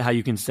don't get how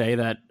you can say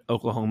that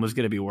Oklahoma's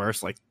going to be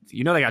worse. Like,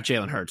 they got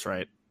Jalen Hurts,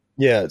 right?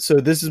 Yeah. So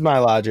this is my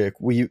logic.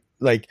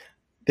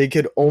 They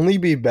could only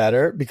be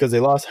better because they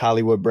lost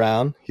Hollywood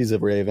Brown. He's a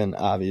Raven,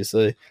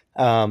 obviously.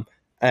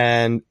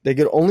 And they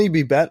could only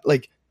be better.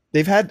 Like,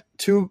 they've had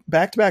 2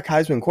 back-to-back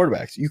Heisman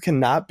quarterbacks. You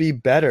cannot be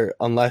better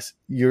unless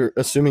you're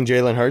assuming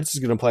Jalen Hurts is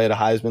going to play at a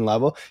Heisman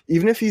level.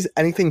 Even if he's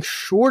anything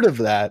short of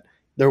that,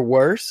 they're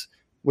worse,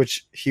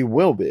 which he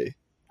will be.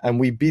 And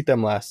we beat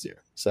them last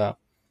year. So,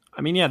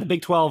 I mean, yeah, the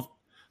Big 12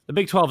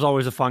 is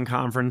always a fun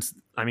conference.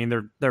 I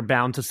mean, they're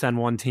bound to send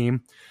one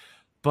team.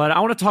 But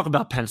I want to talk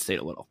about Penn State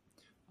a little.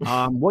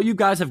 What you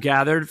guys have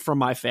gathered from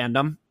my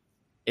fandom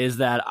is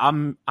that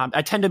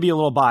I tend to be a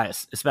little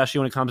biased, especially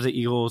when it comes to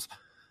Eagles,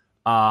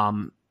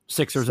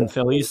 Sixers, and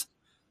Phillies.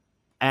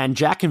 And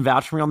Jack can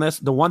vouch for me on this.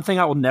 The one thing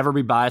I will never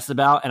be biased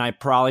about, and I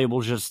probably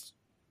will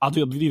I'll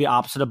do the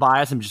opposite of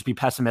bias and just be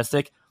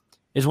pessimistic,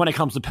 is when it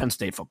comes to Penn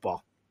State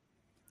football.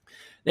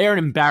 They are an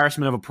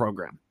embarrassment of a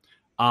program.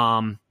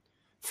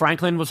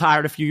 Franklin was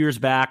hired a few years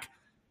back,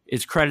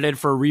 is credited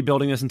for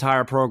rebuilding this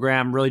entire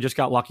program, really just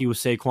got lucky with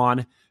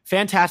Saquon.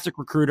 Fantastic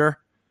recruiter.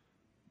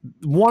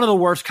 One of the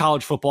worst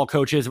college football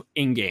coaches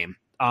in game.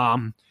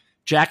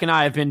 Jack and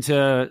I have been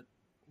to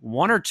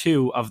 1 or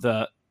 2 of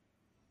the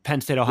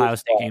Penn State Ohio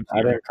State games.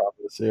 I didn't come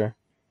this year.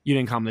 You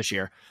didn't come this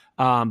year,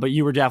 but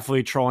you were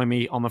definitely trolling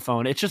me on the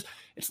phone. It's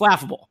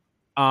laughable.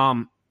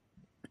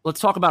 Let's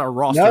talk about our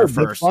roster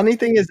first. The funny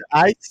thing is,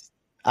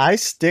 I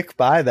stick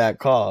by that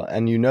call,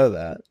 and you know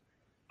that.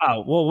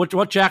 Oh well,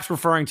 what Jack's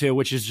referring to,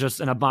 which is just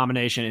an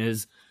abomination,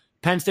 is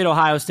Penn State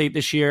Ohio State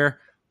this year.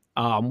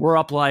 We're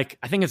up I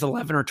think it's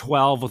 11 or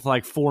 12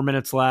 with 4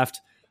 minutes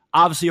left.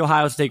 Obviously,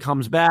 Ohio State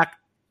comes back.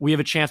 We have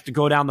a chance to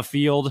go down the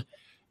field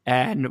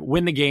and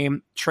win the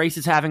game. Trace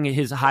is having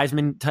his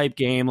Heisman-type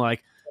game.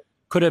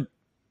 Could have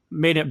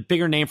made a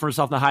bigger name for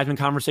himself in the Heisman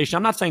conversation.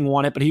 I'm not saying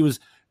won it, but he was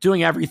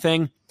doing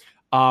everything,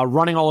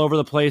 running all over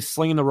the place,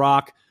 slinging the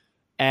rock.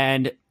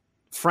 And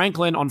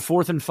Franklin on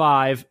 4th and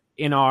 5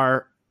 in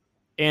our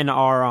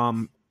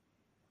own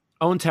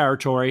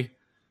territory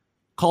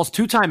calls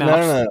 2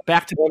 timeouts.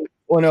 Back to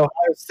on Ohio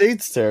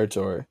State's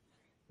territory.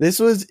 This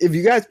was, if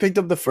you guys picked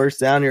up the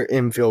first down, you're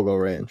in field goal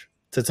range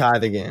to tie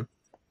the game.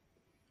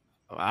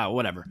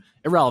 Whatever.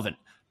 Irrelevant.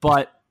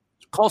 But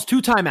calls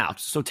 2 timeouts.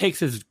 So takes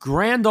his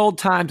grand old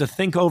time to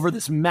think over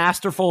this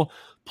masterful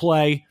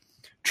play.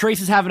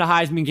 Trace is having a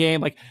Heisman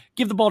game.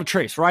 Give the ball to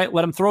Trace, right?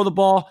 Let him throw the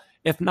ball.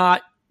 If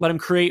not, let him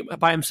create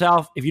by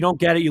himself. If you don't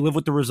get it, you live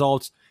with the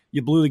results.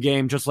 You blew the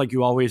game just like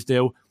you always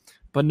do.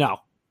 But no.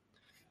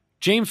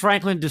 James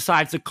Franklin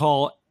decides to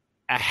call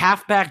a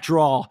halfback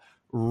draw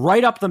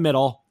right up the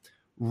middle,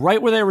 right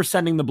where they were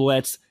sending the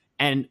blitz.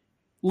 And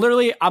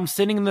literally, I'm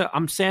sitting in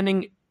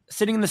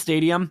the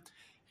stadium,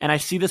 and I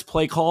see this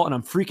play call, and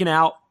I'm freaking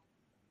out.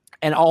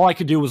 And all I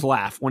could do was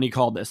laugh when he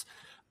called this.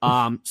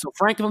 So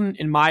Franklin,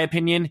 in my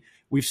opinion,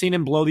 we've seen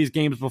him blow these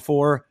games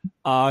before.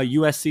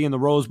 USC in the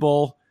Rose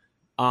Bowl.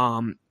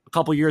 A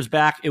couple years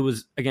back, it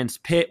was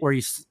against Pitt, where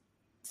he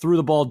threw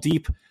the ball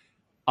deep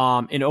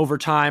in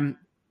overtime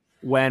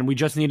when we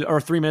just needed, or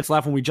 3 minutes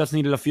left when we just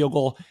needed a field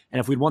goal. And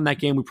if we'd won that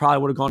game, we probably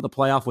would have gone to the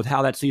playoff with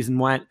how that season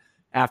went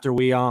after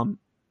we, that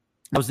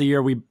was the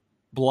year we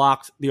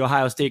blocked the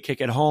Ohio State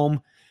kick at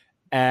home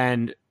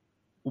and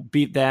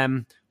beat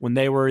them when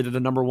they were either the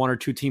number 1 or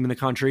 2 team in the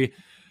country.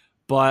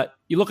 But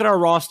you look at our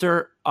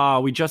roster,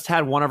 we just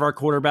had one of our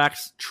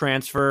quarterbacks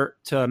transfer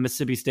to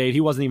Mississippi State.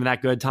 He wasn't even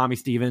that good, Tommy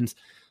Stevens.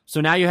 So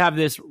now you have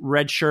this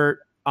redshirt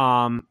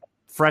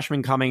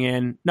freshman coming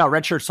in. No,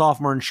 redshirt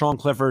sophomore and Sean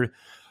Clifford,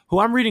 who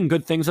I'm reading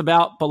good things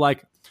about. But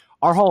like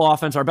our whole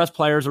offense, our best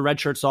players are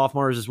redshirt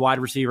sophomores, is wide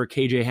receiver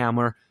KJ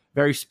Hamler,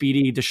 very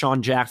speedy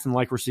Deshaun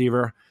Jackson-like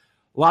receiver.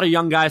 A lot of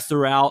young guys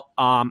throughout.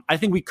 I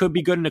think we could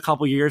be good in a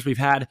couple years. We've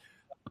had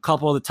a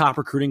couple of the top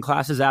recruiting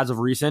classes as of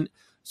recent.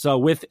 So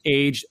with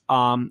age,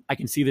 I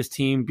can see this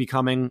team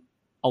becoming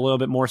a little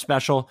bit more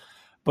special.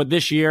 But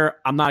this year,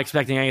 I'm not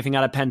expecting anything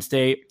out of Penn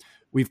State.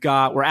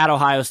 We're at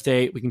Ohio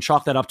State. We can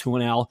chalk that up to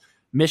an L.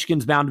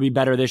 Michigan's bound to be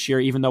better this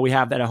year, even though we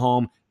have that at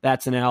home.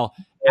 That's an L.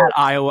 At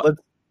Iowa.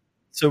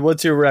 So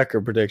what's your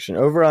record prediction?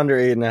 Over under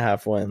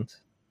 8.5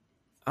 wins?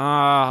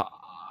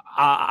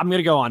 I'm going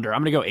to go under.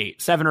 I'm going to go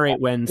 8. 7 or 8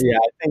 wins. Yeah,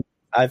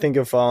 I think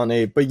it'll fall on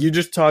 8. But you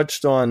just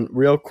touched on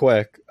real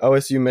quick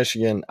OSU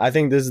Michigan. I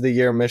think this is the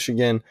year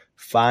Michigan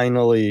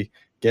finally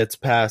gets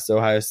past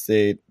Ohio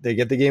State. They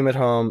get the game at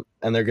home,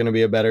 and they're going to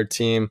be a better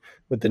team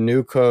with the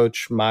new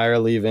coach, Meyer,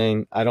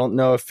 leaving. I don't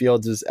know if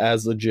Fields is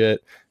as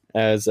legit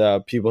as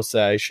people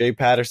say. Shea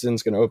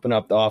Patterson's going to open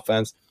up the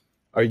offense.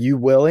 Are you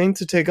willing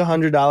to take a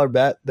 $100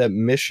 bet that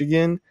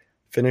Michigan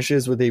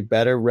finishes with a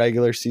better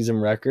regular season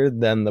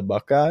record than the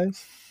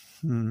Buckeyes?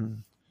 Let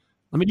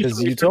me do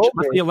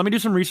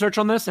some research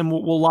on this, and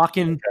we'll lock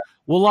in. Okay.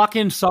 We'll lock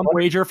in some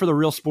wager for the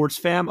real sports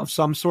fam of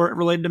some sort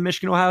related to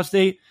Michigan, Ohio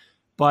State.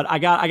 But I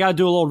got to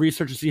do a little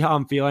research to see how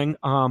I'm feeling.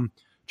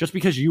 Just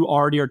because you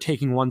already are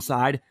taking one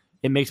side,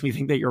 it makes me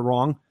think that you're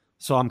wrong.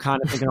 So I'm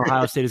kind of thinking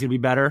Ohio State is going to be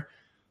better.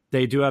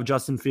 They do have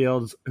Justin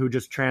Fields, who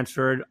just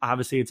transferred.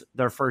 Obviously, it's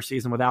their first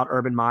season without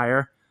Urban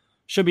Meyer.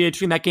 Should be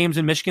interesting. That game's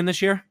in Michigan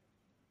this year.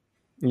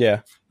 Yeah.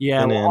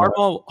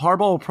 Well, Harbaugh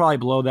will probably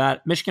blow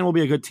that. Michigan will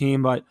be a good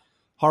team, but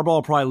Harbaugh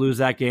will probably lose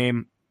that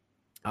game.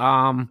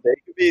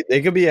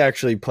 They could be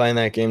actually playing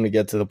that game to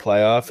get to the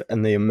playoff,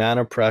 and the amount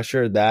of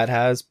pressure that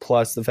has,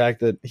 plus the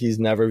fact that he's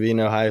never been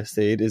Ohio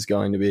State, is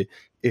going to be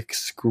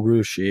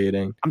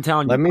excruciating. I'm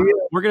telling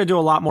you, we're going to do a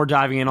lot more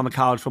diving in on the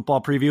college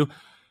football preview,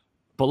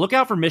 but look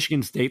out for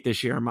Michigan State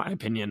this year, in my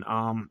opinion.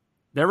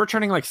 They're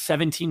returning like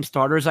 17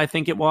 starters, I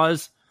think it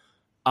was.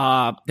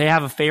 They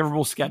have a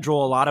favorable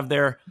schedule. A lot of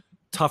their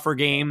tougher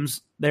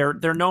games,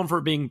 they're known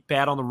for being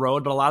bad on the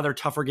road, but a lot of their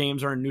tougher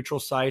games are in neutral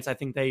sites. I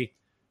think they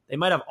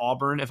might have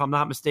Auburn, if I'm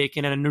not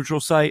mistaken, at a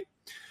neutral site.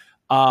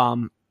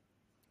 But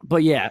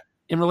yeah,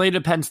 in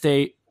related to Penn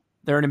State,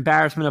 they're an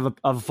embarrassment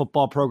of a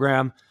football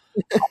program.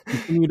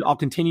 I'll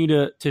continue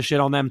to shit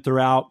on them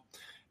throughout.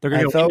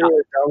 I thought we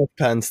were done with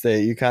Penn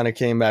State. You kind of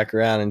came back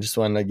around and just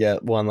wanted to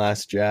get one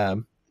last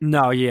jab.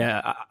 No,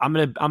 yeah, I'm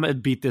gonna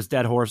beat this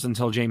dead horse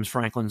until James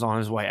Franklin's on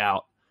his way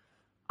out.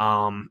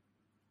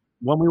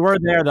 When we were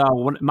there,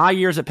 though, my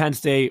years at Penn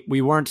State, we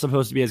weren't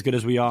supposed to be as good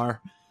as we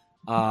are.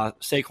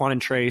 Saquon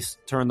and Trace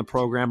turned the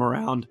program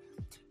around,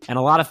 and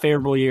a lot of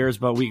favorable years,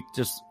 but we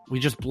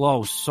just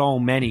blow so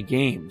many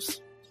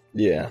games.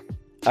 Yeah.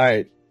 All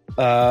right.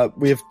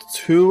 We have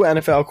 2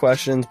 NFL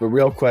questions, but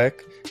real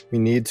quick, we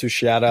need to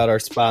shout out our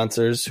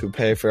sponsors who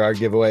pay for our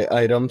giveaway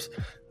items.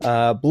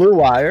 Blue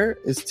Wire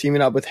is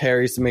teaming up with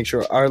Harry's to make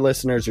sure our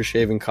listeners are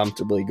shaving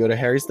comfortably. Go to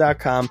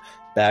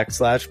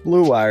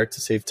harrys.com/Blue Wire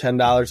to save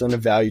 $10 on a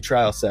value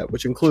trial set,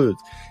 which includes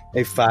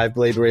a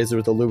 5-blade razor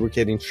with a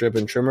lubricating strip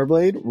and trimmer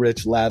blade,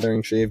 rich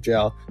lathering shave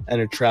gel,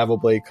 and a travel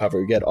blade cover.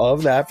 You get all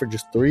of that for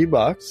just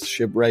 $3,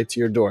 shipped right to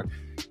your door.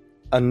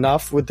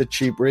 Enough with the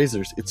cheap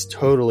razors. It's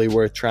totally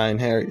worth trying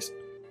Harry's.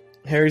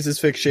 Harry's is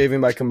fixed shaving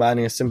by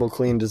combining a simple,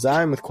 clean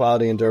design with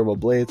quality and durable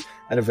blades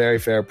at a very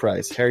fair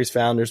price. Harry's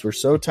founders were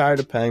so tired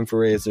of paying for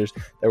razors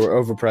that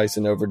were overpriced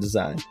and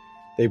overdesigned.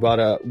 They bought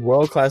a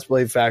world-class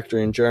blade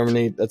factory in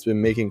Germany that's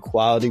been making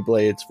quality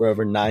blades for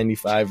over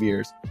 95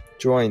 years.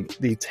 Join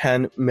the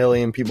 10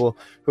 million people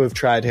who have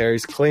tried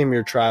Harry's. Claim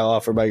your trial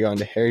offer by going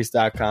to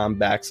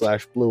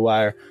harrys.com/Blue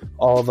Wire.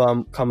 All of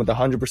them come with a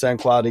 100%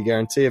 quality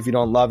guarantee. If you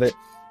don't love it,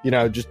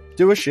 just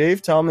do a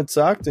shave, tell them it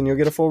sucked, and you'll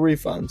get a full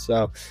refund.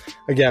 So,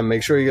 again,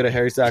 make sure you go to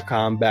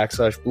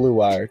harrys.com/Blue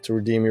Wire to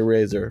redeem your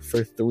razor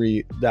for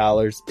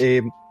 $3.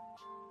 Abe,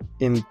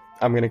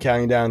 I'm going to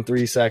count you down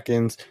 3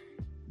 seconds.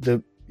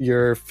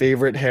 Your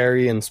favorite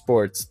Harry in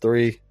sports.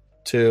 3,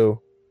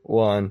 2,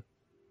 1.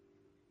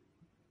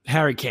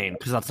 Harry Kane,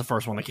 because that's the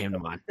first one that came to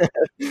mind.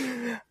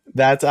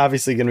 That's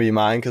obviously going to be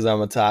mine because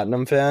I'm a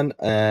Tottenham fan,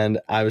 and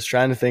I was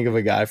trying to think of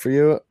a guy for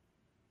you.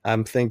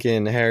 I'm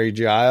thinking Harry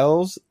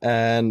Giles,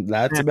 and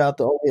that's about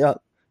the only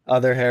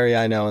other Harry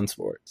I know in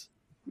sports.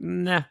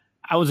 Nah,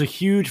 I was a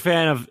huge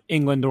fan of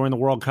England during the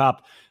World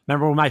Cup.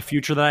 Remember my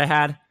future that I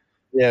had?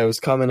 Yeah, it was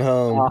Coming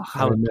Home.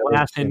 I was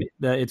blasting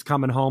the It's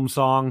Coming Home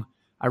song.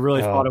 I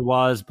really thought it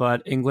was,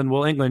 but England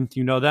will England.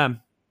 You know them.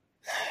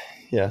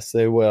 Yes,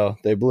 they will.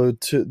 They blew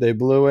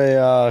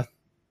a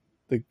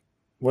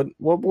what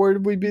word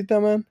did we beat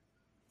them in?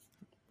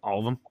 All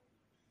of them.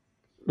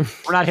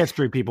 We're not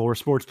history people. We're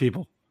sports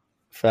people.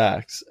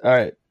 Facts. All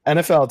right.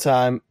 NFL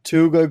time.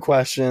 2 good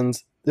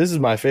questions. This is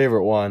my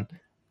favorite one.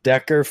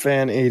 Decker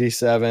fan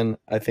 87.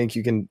 I think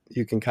you can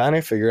kind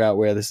of figure out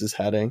where this is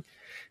heading.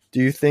 Do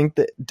you think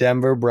that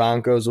Denver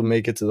Broncos will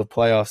make it to the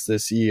playoffs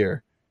this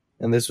year?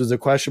 And this was a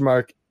question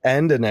mark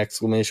and an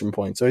exclamation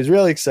point. So he's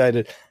really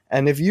excited.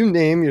 And if you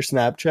name your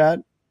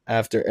Snapchat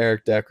after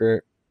Eric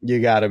Decker,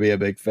 you got to be a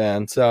big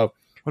fan. So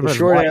What the about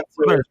short his answer,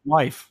 what about his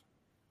wife?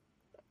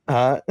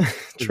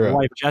 His true.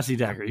 wife, Jessie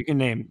Decker. You can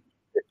name.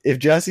 If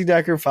Jessie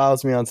Decker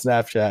follows me on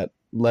Snapchat,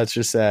 let's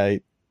just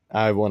say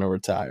I want to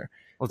retire.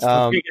 Let's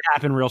make it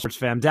happen, Real Sports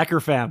fam. Decker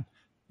fam.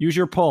 Use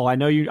your poll. I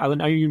know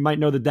you might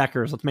know the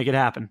Deckers. Let's make it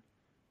happen.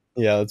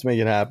 Yeah, let's make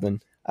it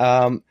happen.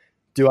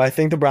 Do I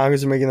think the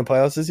Broncos are making the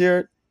playoffs this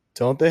year?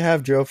 Don't they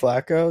have Joe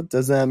Flacco?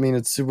 Doesn't that mean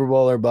it's Super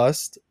Bowl or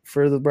bust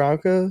for the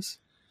Broncos?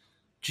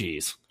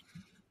 Jeez.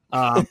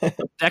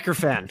 Decker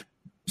fan.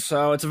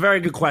 So it's a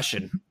very good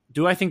question.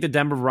 Do I think the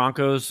Denver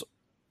Broncos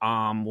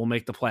will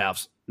make the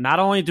playoffs? Not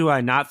only do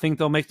I not think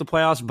they'll make the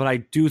playoffs, but I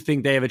do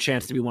think they have a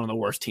chance to be one of the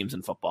worst teams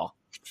in football.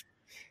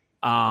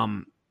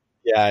 Yeah,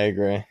 I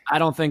agree.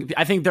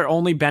 I think their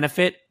only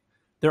benefit,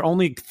 their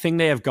only thing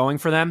they have going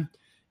for them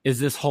is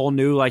this whole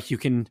new, like, you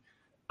can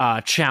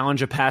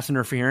challenge a pass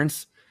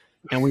interference.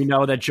 And we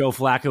know that Joe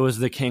Flacco is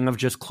the king of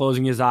just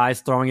closing his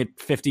eyes, throwing it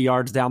 50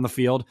 yards down the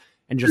field.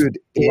 And just Dude,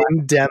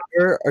 in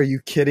Denver, are you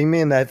kidding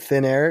me? In that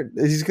thin air,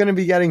 he's going to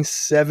be getting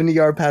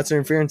 70-yard pass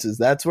interferences.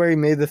 That's where he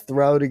made the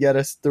throw to get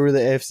us through the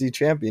AFC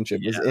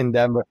Championship. Was in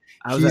Denver.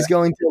 He's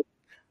going to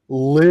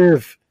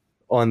live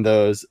on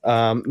those.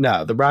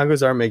 No, the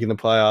Broncos aren't making the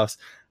playoffs.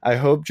 I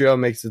hope Joe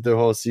makes it the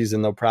whole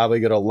season. They'll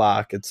probably get a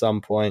lock at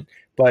some point.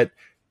 But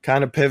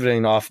kind of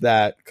pivoting off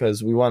that,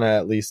 because we want to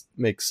at least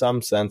make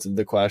some sense of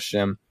the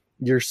question.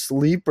 Your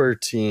sleeper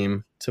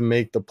team to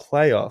make the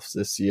playoffs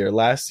this year.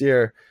 Last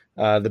year,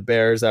 the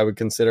Bears I would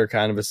consider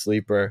kind of a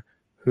sleeper.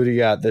 Who do you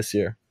got this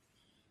year?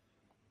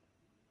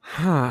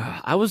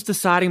 I was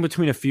deciding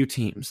between a few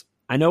teams.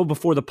 I know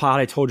before the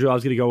pod I told you I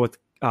was going to go with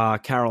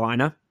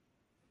Carolina.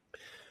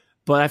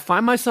 But I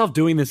find myself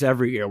doing this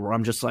every year where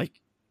I'm just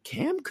like,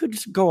 Cam could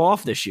just go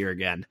off this year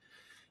again.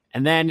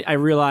 And then I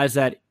realize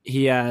that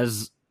he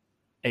has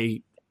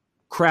a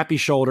crappy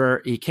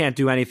shoulder. He can't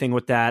do anything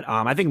with that.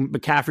 I think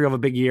McCaffrey will have a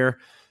big year.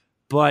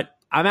 But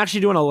I'm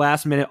actually doing a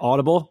last-minute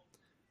audible.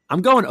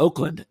 I'm going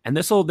Oakland, and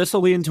this will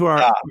lead into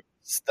our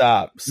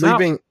stop.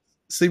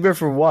 Sleeper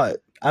for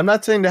what? I'm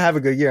not saying to have a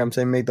good year. I'm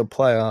saying make the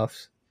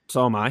playoffs.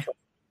 So am I.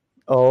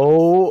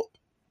 Oh,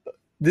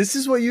 this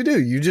is what you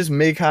do. You just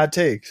make hot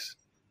takes.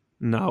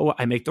 No,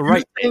 I make the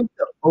right thing.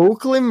 The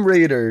Oakland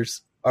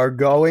Raiders are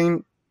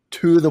going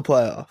to the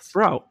playoffs.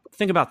 Bro,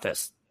 think about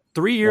this.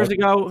 3 years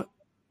ago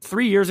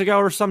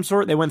or some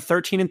sort, they went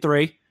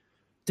 13-3.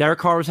 Derek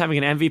Carr was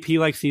having an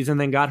MVP-like season,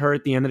 then got hurt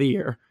at the end of the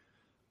year.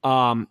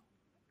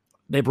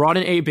 They brought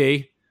in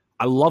AB.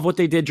 I love what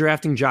they did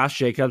drafting Josh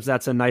Jacobs.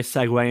 That's a nice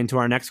segue into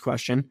our next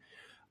question.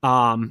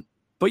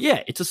 But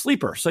yeah, it's a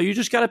sleeper. So you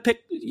just got to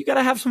pick. You got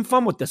to have some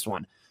fun with this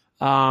one.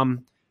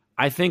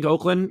 I think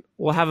Oakland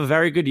will have a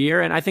very good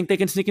year, and I think they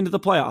can sneak into the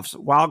playoffs.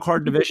 Wild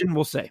card division,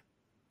 we'll see.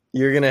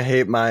 You're going to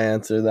hate my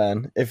answer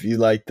then if you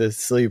like this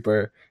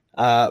sleeper.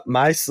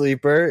 My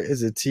sleeper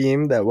is a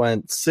team that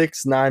went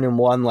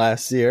 6-9-1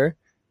 last year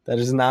that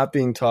is not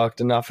being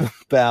talked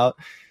enough about,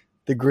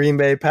 the Green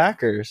Bay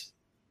Packers.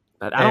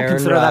 I don't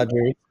consider Rodgers.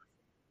 That.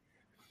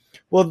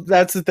 Well,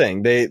 that's the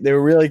thing. They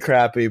were really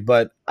crappy,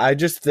 but I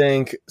just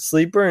think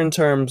sleeper in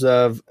terms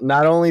of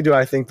not only do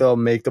I think they'll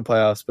make the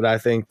playoffs, but I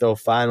think they'll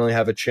finally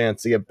have a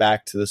chance to get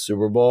back to the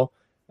Super Bowl.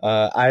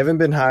 I haven't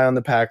been high on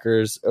the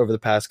Packers over the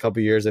past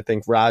couple of years. I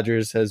think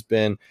Rodgers has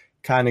been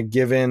kind of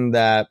given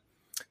that.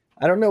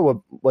 I don't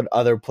know what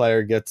other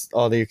player gets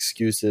all the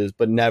excuses,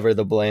 but never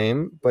the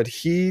blame. But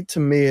he, to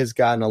me, has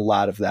gotten a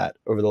lot of that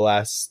over the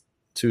last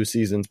 2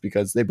 seasons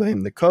because they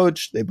blame the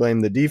coach, they blame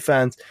the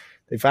defense.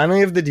 They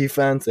finally have the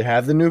defense. They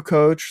have the new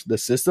coach. The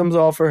system's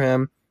all for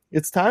him.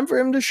 It's time for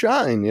him to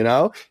shine, you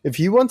know? If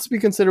he wants to be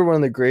considered one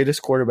of the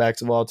greatest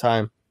quarterbacks of all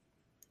time,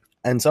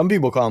 and some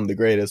people call him the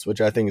greatest, which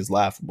I think is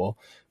laughable,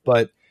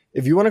 but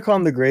if you want to call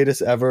him the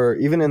greatest ever,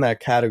 even in that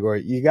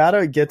category, you got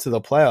to get to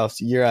the playoffs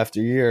year after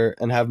year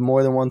and have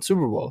more than one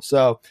Super Bowl.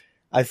 So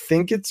I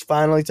think it's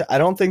finally I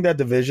don't think that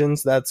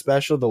division's that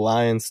special. The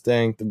Lions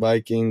stink. The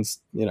Vikings,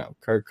 you know,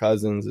 Kirk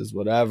Cousins is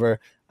whatever.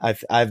 I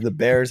have the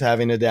Bears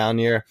having a down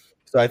year.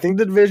 So I think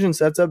the division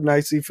sets up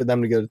nicely for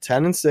them to go to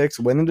 10-6,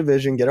 win the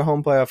division, get a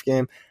home playoff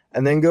game,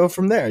 and then go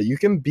from there. You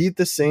can beat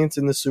the Saints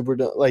in the Super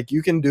Bowl. Like,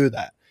 you can do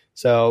that.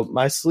 So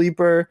my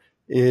sleeper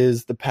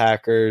is the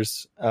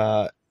Packers.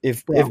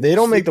 If they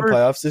don't make the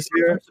playoffs this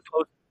year,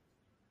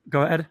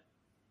 go ahead.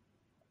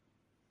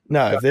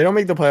 No, if they don't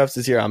make the playoffs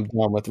this year, I'm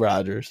done with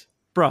Rodgers.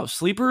 Bro,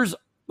 sleepers,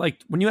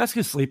 like, when you ask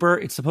a sleeper,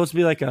 it's supposed to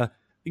be like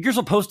you're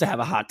supposed to have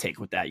a hot take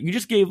with that. You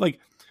just gave like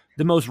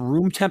the most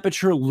room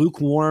temperature,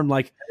 lukewarm,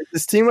 like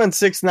this team went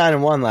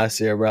 6-9-1 last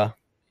year, bro.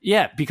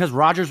 Yeah, because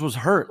Rodgers was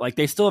hurt. Like,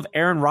 they still have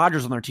Aaron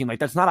Rodgers on their team. Like,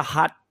 that's not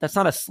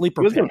a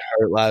sleeper. He wasn't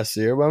hurt last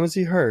year. When was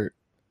he hurt?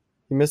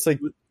 He missed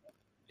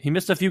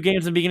a few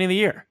games in the beginning of the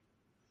year.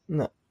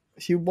 No.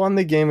 he won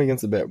the game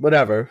against the Bears.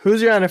 Whatever.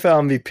 Who's your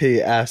NFL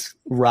MVP? Asked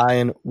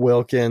Ryan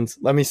Wilkins.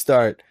 Let me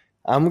start.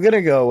 I'm going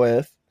to go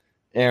with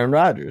Aaron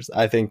Rodgers.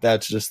 I think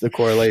that's just the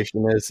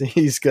correlation is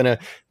he's going to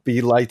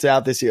be lights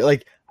out this year.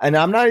 And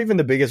I'm not even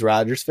the biggest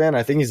Rodgers fan.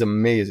 I think he's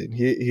amazing.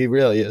 He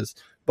really is.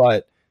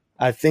 But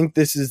I think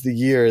this is the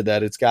year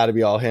that it's got to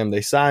be all him.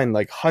 They signed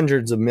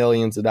hundreds of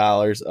millions of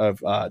dollars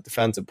of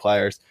defensive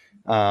players.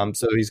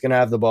 So he's going to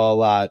have the ball a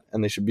lot,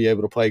 and they should be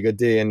able to play good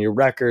D. And your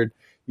record,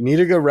 you need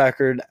a good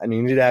record, and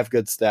you need to have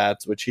good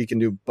stats, which he can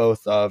do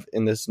both of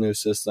in this new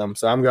system.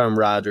 So I'm going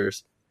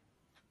Rodgers.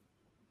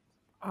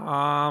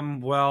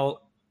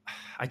 Well,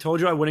 I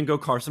told you I wouldn't go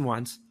Carson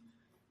Wentz.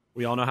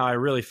 We all know how I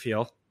really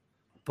feel.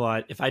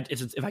 But if I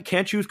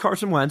can't choose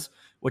Carson Wentz,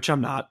 which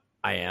I'm not,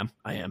 I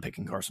am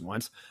picking Carson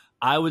Wentz.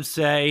 I would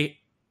say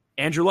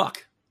Andrew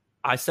Luck.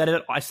 I said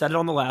it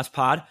on the last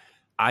pod.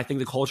 I think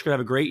the Colts could have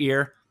a great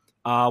year.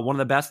 One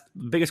of the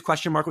biggest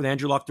question mark with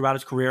Andrew Luck throughout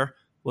his career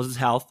was his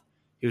health.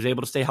 He was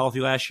able to stay healthy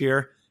last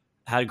year.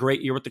 Had a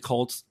great year with the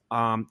Colts.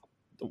 One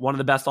of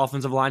the best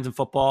offensive lines in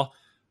football.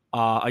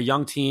 A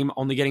young team,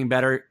 only getting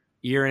better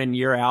year in and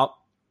year out.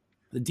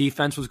 The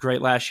defense was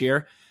great last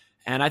year.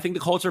 And I think the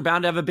Colts are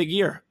bound to have a big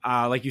year.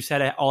 Like you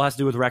said, it all has to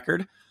do with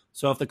record.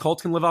 So if the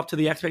Colts can live up to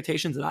the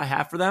expectations that I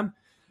have for them,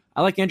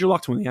 I like Andrew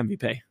Luck to win the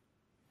MVP.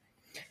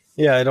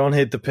 Yeah, I don't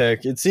hate the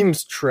pick. It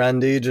seems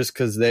trendy just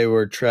because they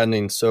were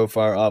trending so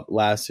far up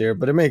last year,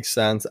 but it makes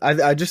sense.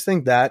 I just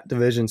think that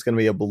division is going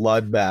to be a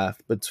bloodbath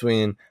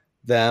between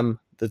them,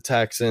 the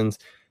Texans.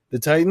 The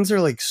Titans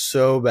are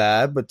so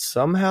bad, but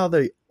somehow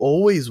they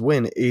always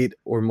win 8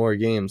 or more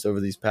games over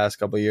these past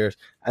couple of years.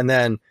 And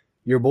then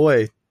your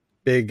boy,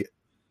 Big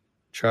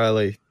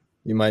Charlie,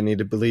 you might need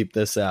to bleep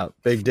this out.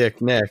 Big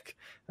Dick Nick.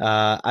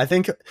 I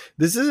think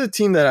this is a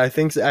team that I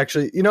think is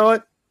actually, you know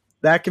what?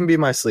 That can be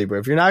my sleeper.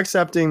 If you're not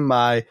accepting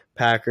my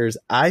Packers,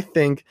 I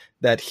think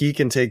that he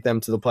can take them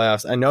to the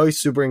playoffs. I know he's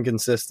super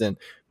inconsistent,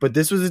 but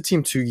this was a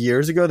team 2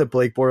 years ago that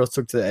Blake Bortles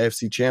took to the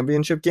AFC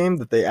Championship game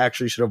that they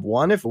actually should have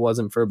won if it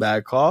wasn't for a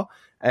bad call.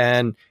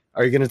 And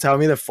are you going to tell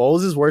me that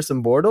Foles is worse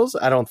than Bortles?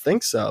 I don't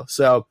think so.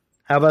 So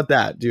how about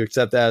that? Do you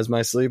accept that as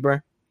my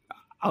sleeper?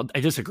 I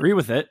disagree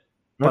with it,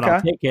 but okay.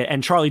 I'll take it.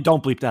 And Charlie,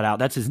 don't bleep that out.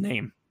 That's his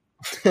name.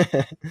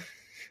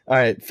 All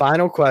right,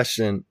 final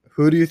question.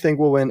 Who do you think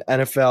will win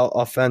NFL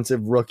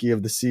Offensive Rookie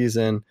of the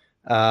Season?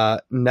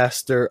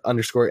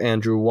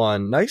 Nestor_Andrew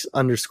 1. Nice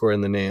underscore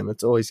in the name.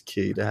 It's always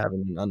key to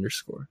having an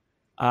underscore.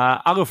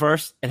 I'll go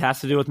first. It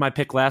has to do with my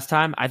pick last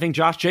time. I think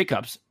Josh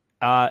Jacobs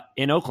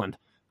in Oakland.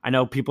 I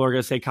know people are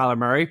going to say Kyler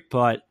Murray,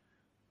 but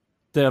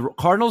the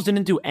Cardinals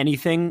didn't do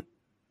anything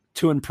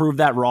to improve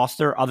that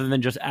roster other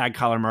than just add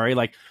Kyler Murray.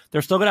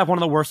 They're still going to have one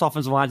of the worst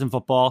offensive lines in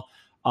football.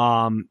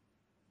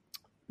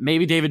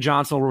 Maybe David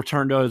Johnson will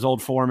return to his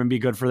old form and be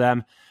good for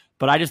them.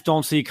 But I just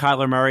don't see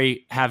Kyler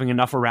Murray having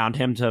enough around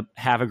him to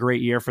have a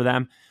great year for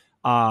them.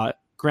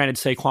 Granted,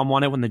 Saquon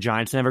won it when the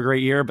Giants didn't have a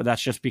great year, but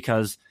that's just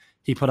because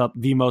he put up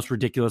the most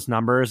ridiculous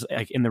numbers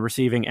in the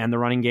receiving and the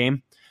running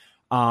game.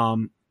 But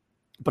I'm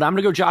going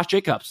to go Josh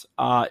Jacobs.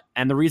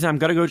 And the reason I'm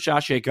going to go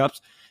Josh Jacobs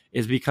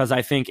is because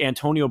I think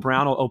Antonio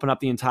Brown will open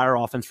up the entire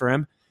offense for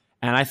him.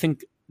 And I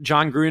think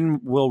John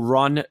Gruden will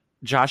run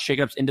Josh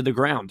Jacobs into the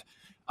ground.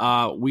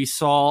 I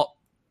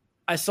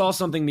saw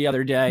something the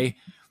other day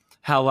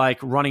how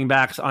rookie running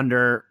backs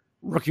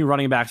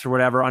or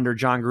whatever under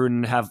John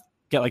Gruden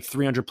get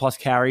 300 plus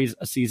carries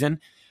a season.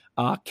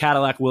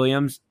 Cadillac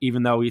Williams,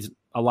 even though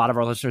a lot of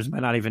our listeners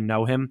might not even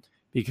know him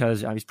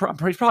because he's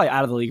probably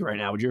out of the league right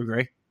now. Would you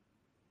agree?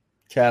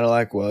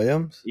 Cadillac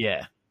Williams?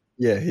 Yeah.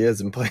 Yeah, he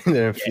hasn't played in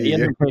a few years. He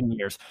hasn't played in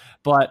years.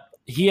 But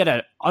he had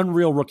an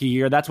unreal rookie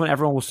year. That's when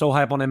everyone was so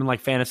hype on him in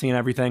fantasy and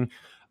everything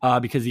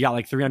because he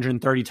got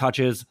 330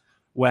 touches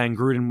when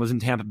Gruden was in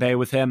Tampa Bay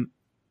with him.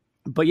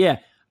 But yeah,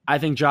 I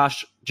think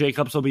Josh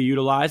Jacobs will be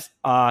utilized.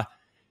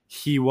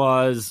 He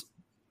was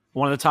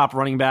one of the top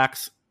running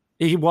backs.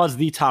 He was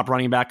the top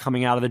running back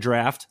coming out of the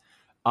draft.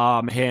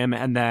 Him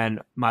and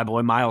then my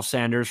boy Miles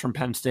Sanders from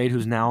Penn State,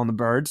 who's now on the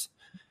Birds.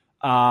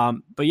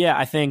 But yeah,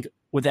 I think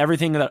with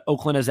everything that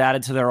Oakland has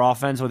added to their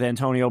offense with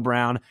Antonio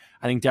Brown,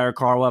 I think Derek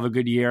Carr will have a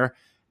good year.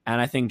 And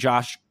I think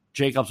Josh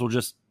Jacobs will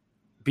just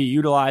be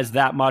utilized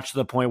that much to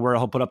the point where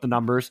he'll put up the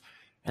numbers,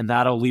 and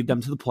that'll lead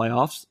them to the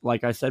playoffs,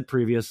 like I said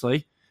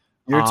previously.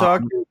 You're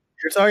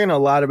talking a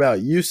lot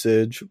about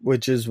usage,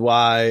 which is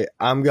why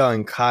I'm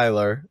going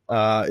Kyler.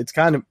 It's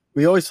kind of,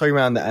 we always talk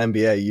about in the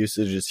NBA,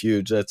 usage is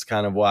huge. That's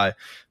kind of why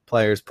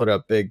players put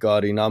up big,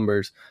 gaudy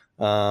numbers.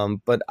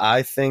 But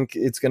I think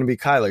it's going to be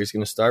Kyler. He's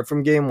going to start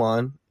from game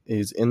one.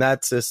 He's in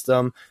that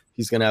system.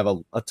 He's going to have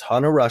a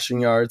ton of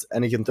rushing yards,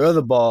 and he can throw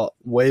the ball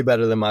way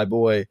better than my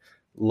boy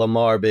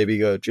Lamar Baby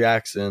Goat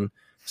Jackson.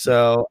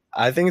 So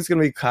I think it's going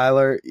to be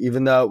Kyler,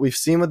 even though we've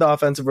seen with the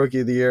Offensive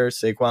Rookie of the Year,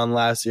 Saquon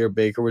last year,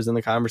 Baker was in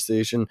the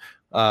conversation.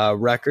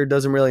 Record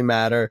doesn't really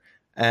matter.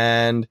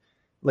 And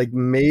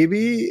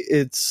maybe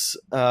it's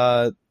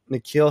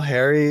N'Keal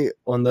Harry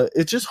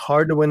it's just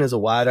hard to win as a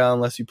wideout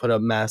unless you put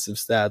up massive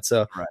stats.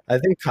 So I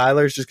think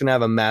Kyler's just going to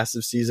have a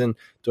massive season.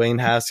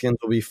 Dwayne Haskins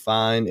will be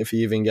fine if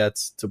he even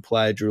gets to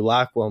play. Drew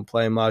Lock won't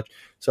play much.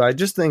 So I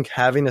just think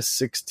having a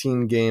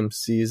 16-game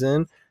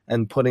season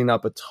and putting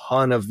up a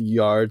ton of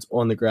yards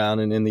on the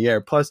ground and in the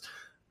air. Plus,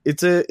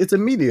 it's a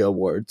media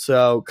award.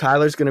 So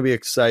Kyler's going to be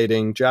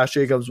exciting. Josh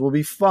Jacobs will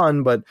be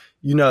fun, but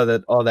you know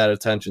that all that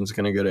attention is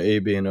going to go to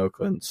AB in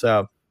Oakland.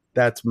 So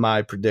that's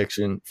my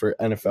prediction for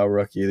NFL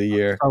Rookie of the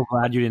Year. I'm so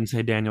glad you didn't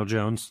say Daniel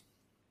Jones.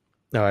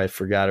 No, I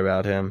forgot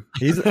about him.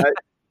 He's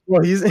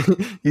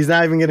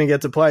not even going to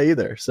get to play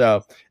either.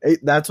 So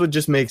that's what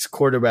just makes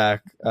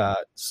quarterback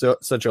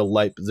such a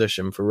light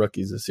position for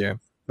rookies this year.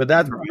 But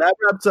that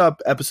wraps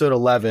up episode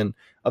 11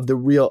 of the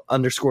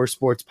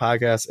Real_Sports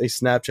Podcast, a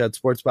Snapchat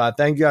sports pod.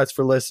 Thank you guys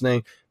for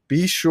listening.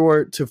 Be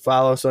sure to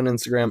follow us on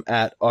Instagram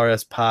at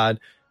RSPod.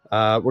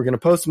 We're going to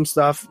post some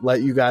stuff,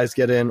 let you guys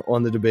get in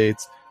on the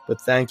debates. But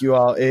thank you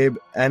all. Abe,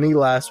 any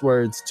last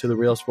words to the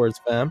Real Sports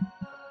fam?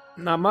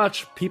 Not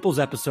much. People's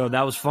episode.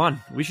 That was fun.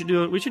 We should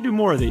do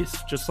more of these.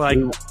 Just like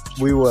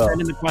we will.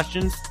 Send in the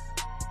questions.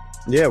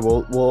 Yeah,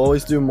 we'll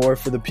always do more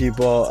for the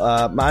people.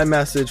 My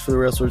message for the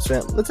Real Sports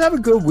fan, let's have a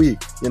good week,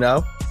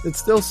 It's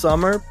still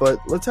summer, but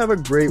let's have a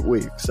great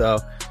week. So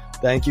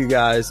thank you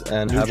guys,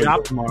 and have a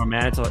job tomorrow,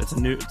 man.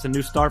 It's a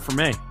new start for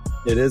me.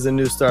 It is a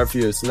new start for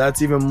you. So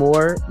that's even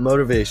more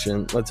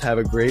motivation. Let's have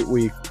a great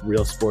week,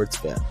 Real Sports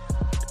fan.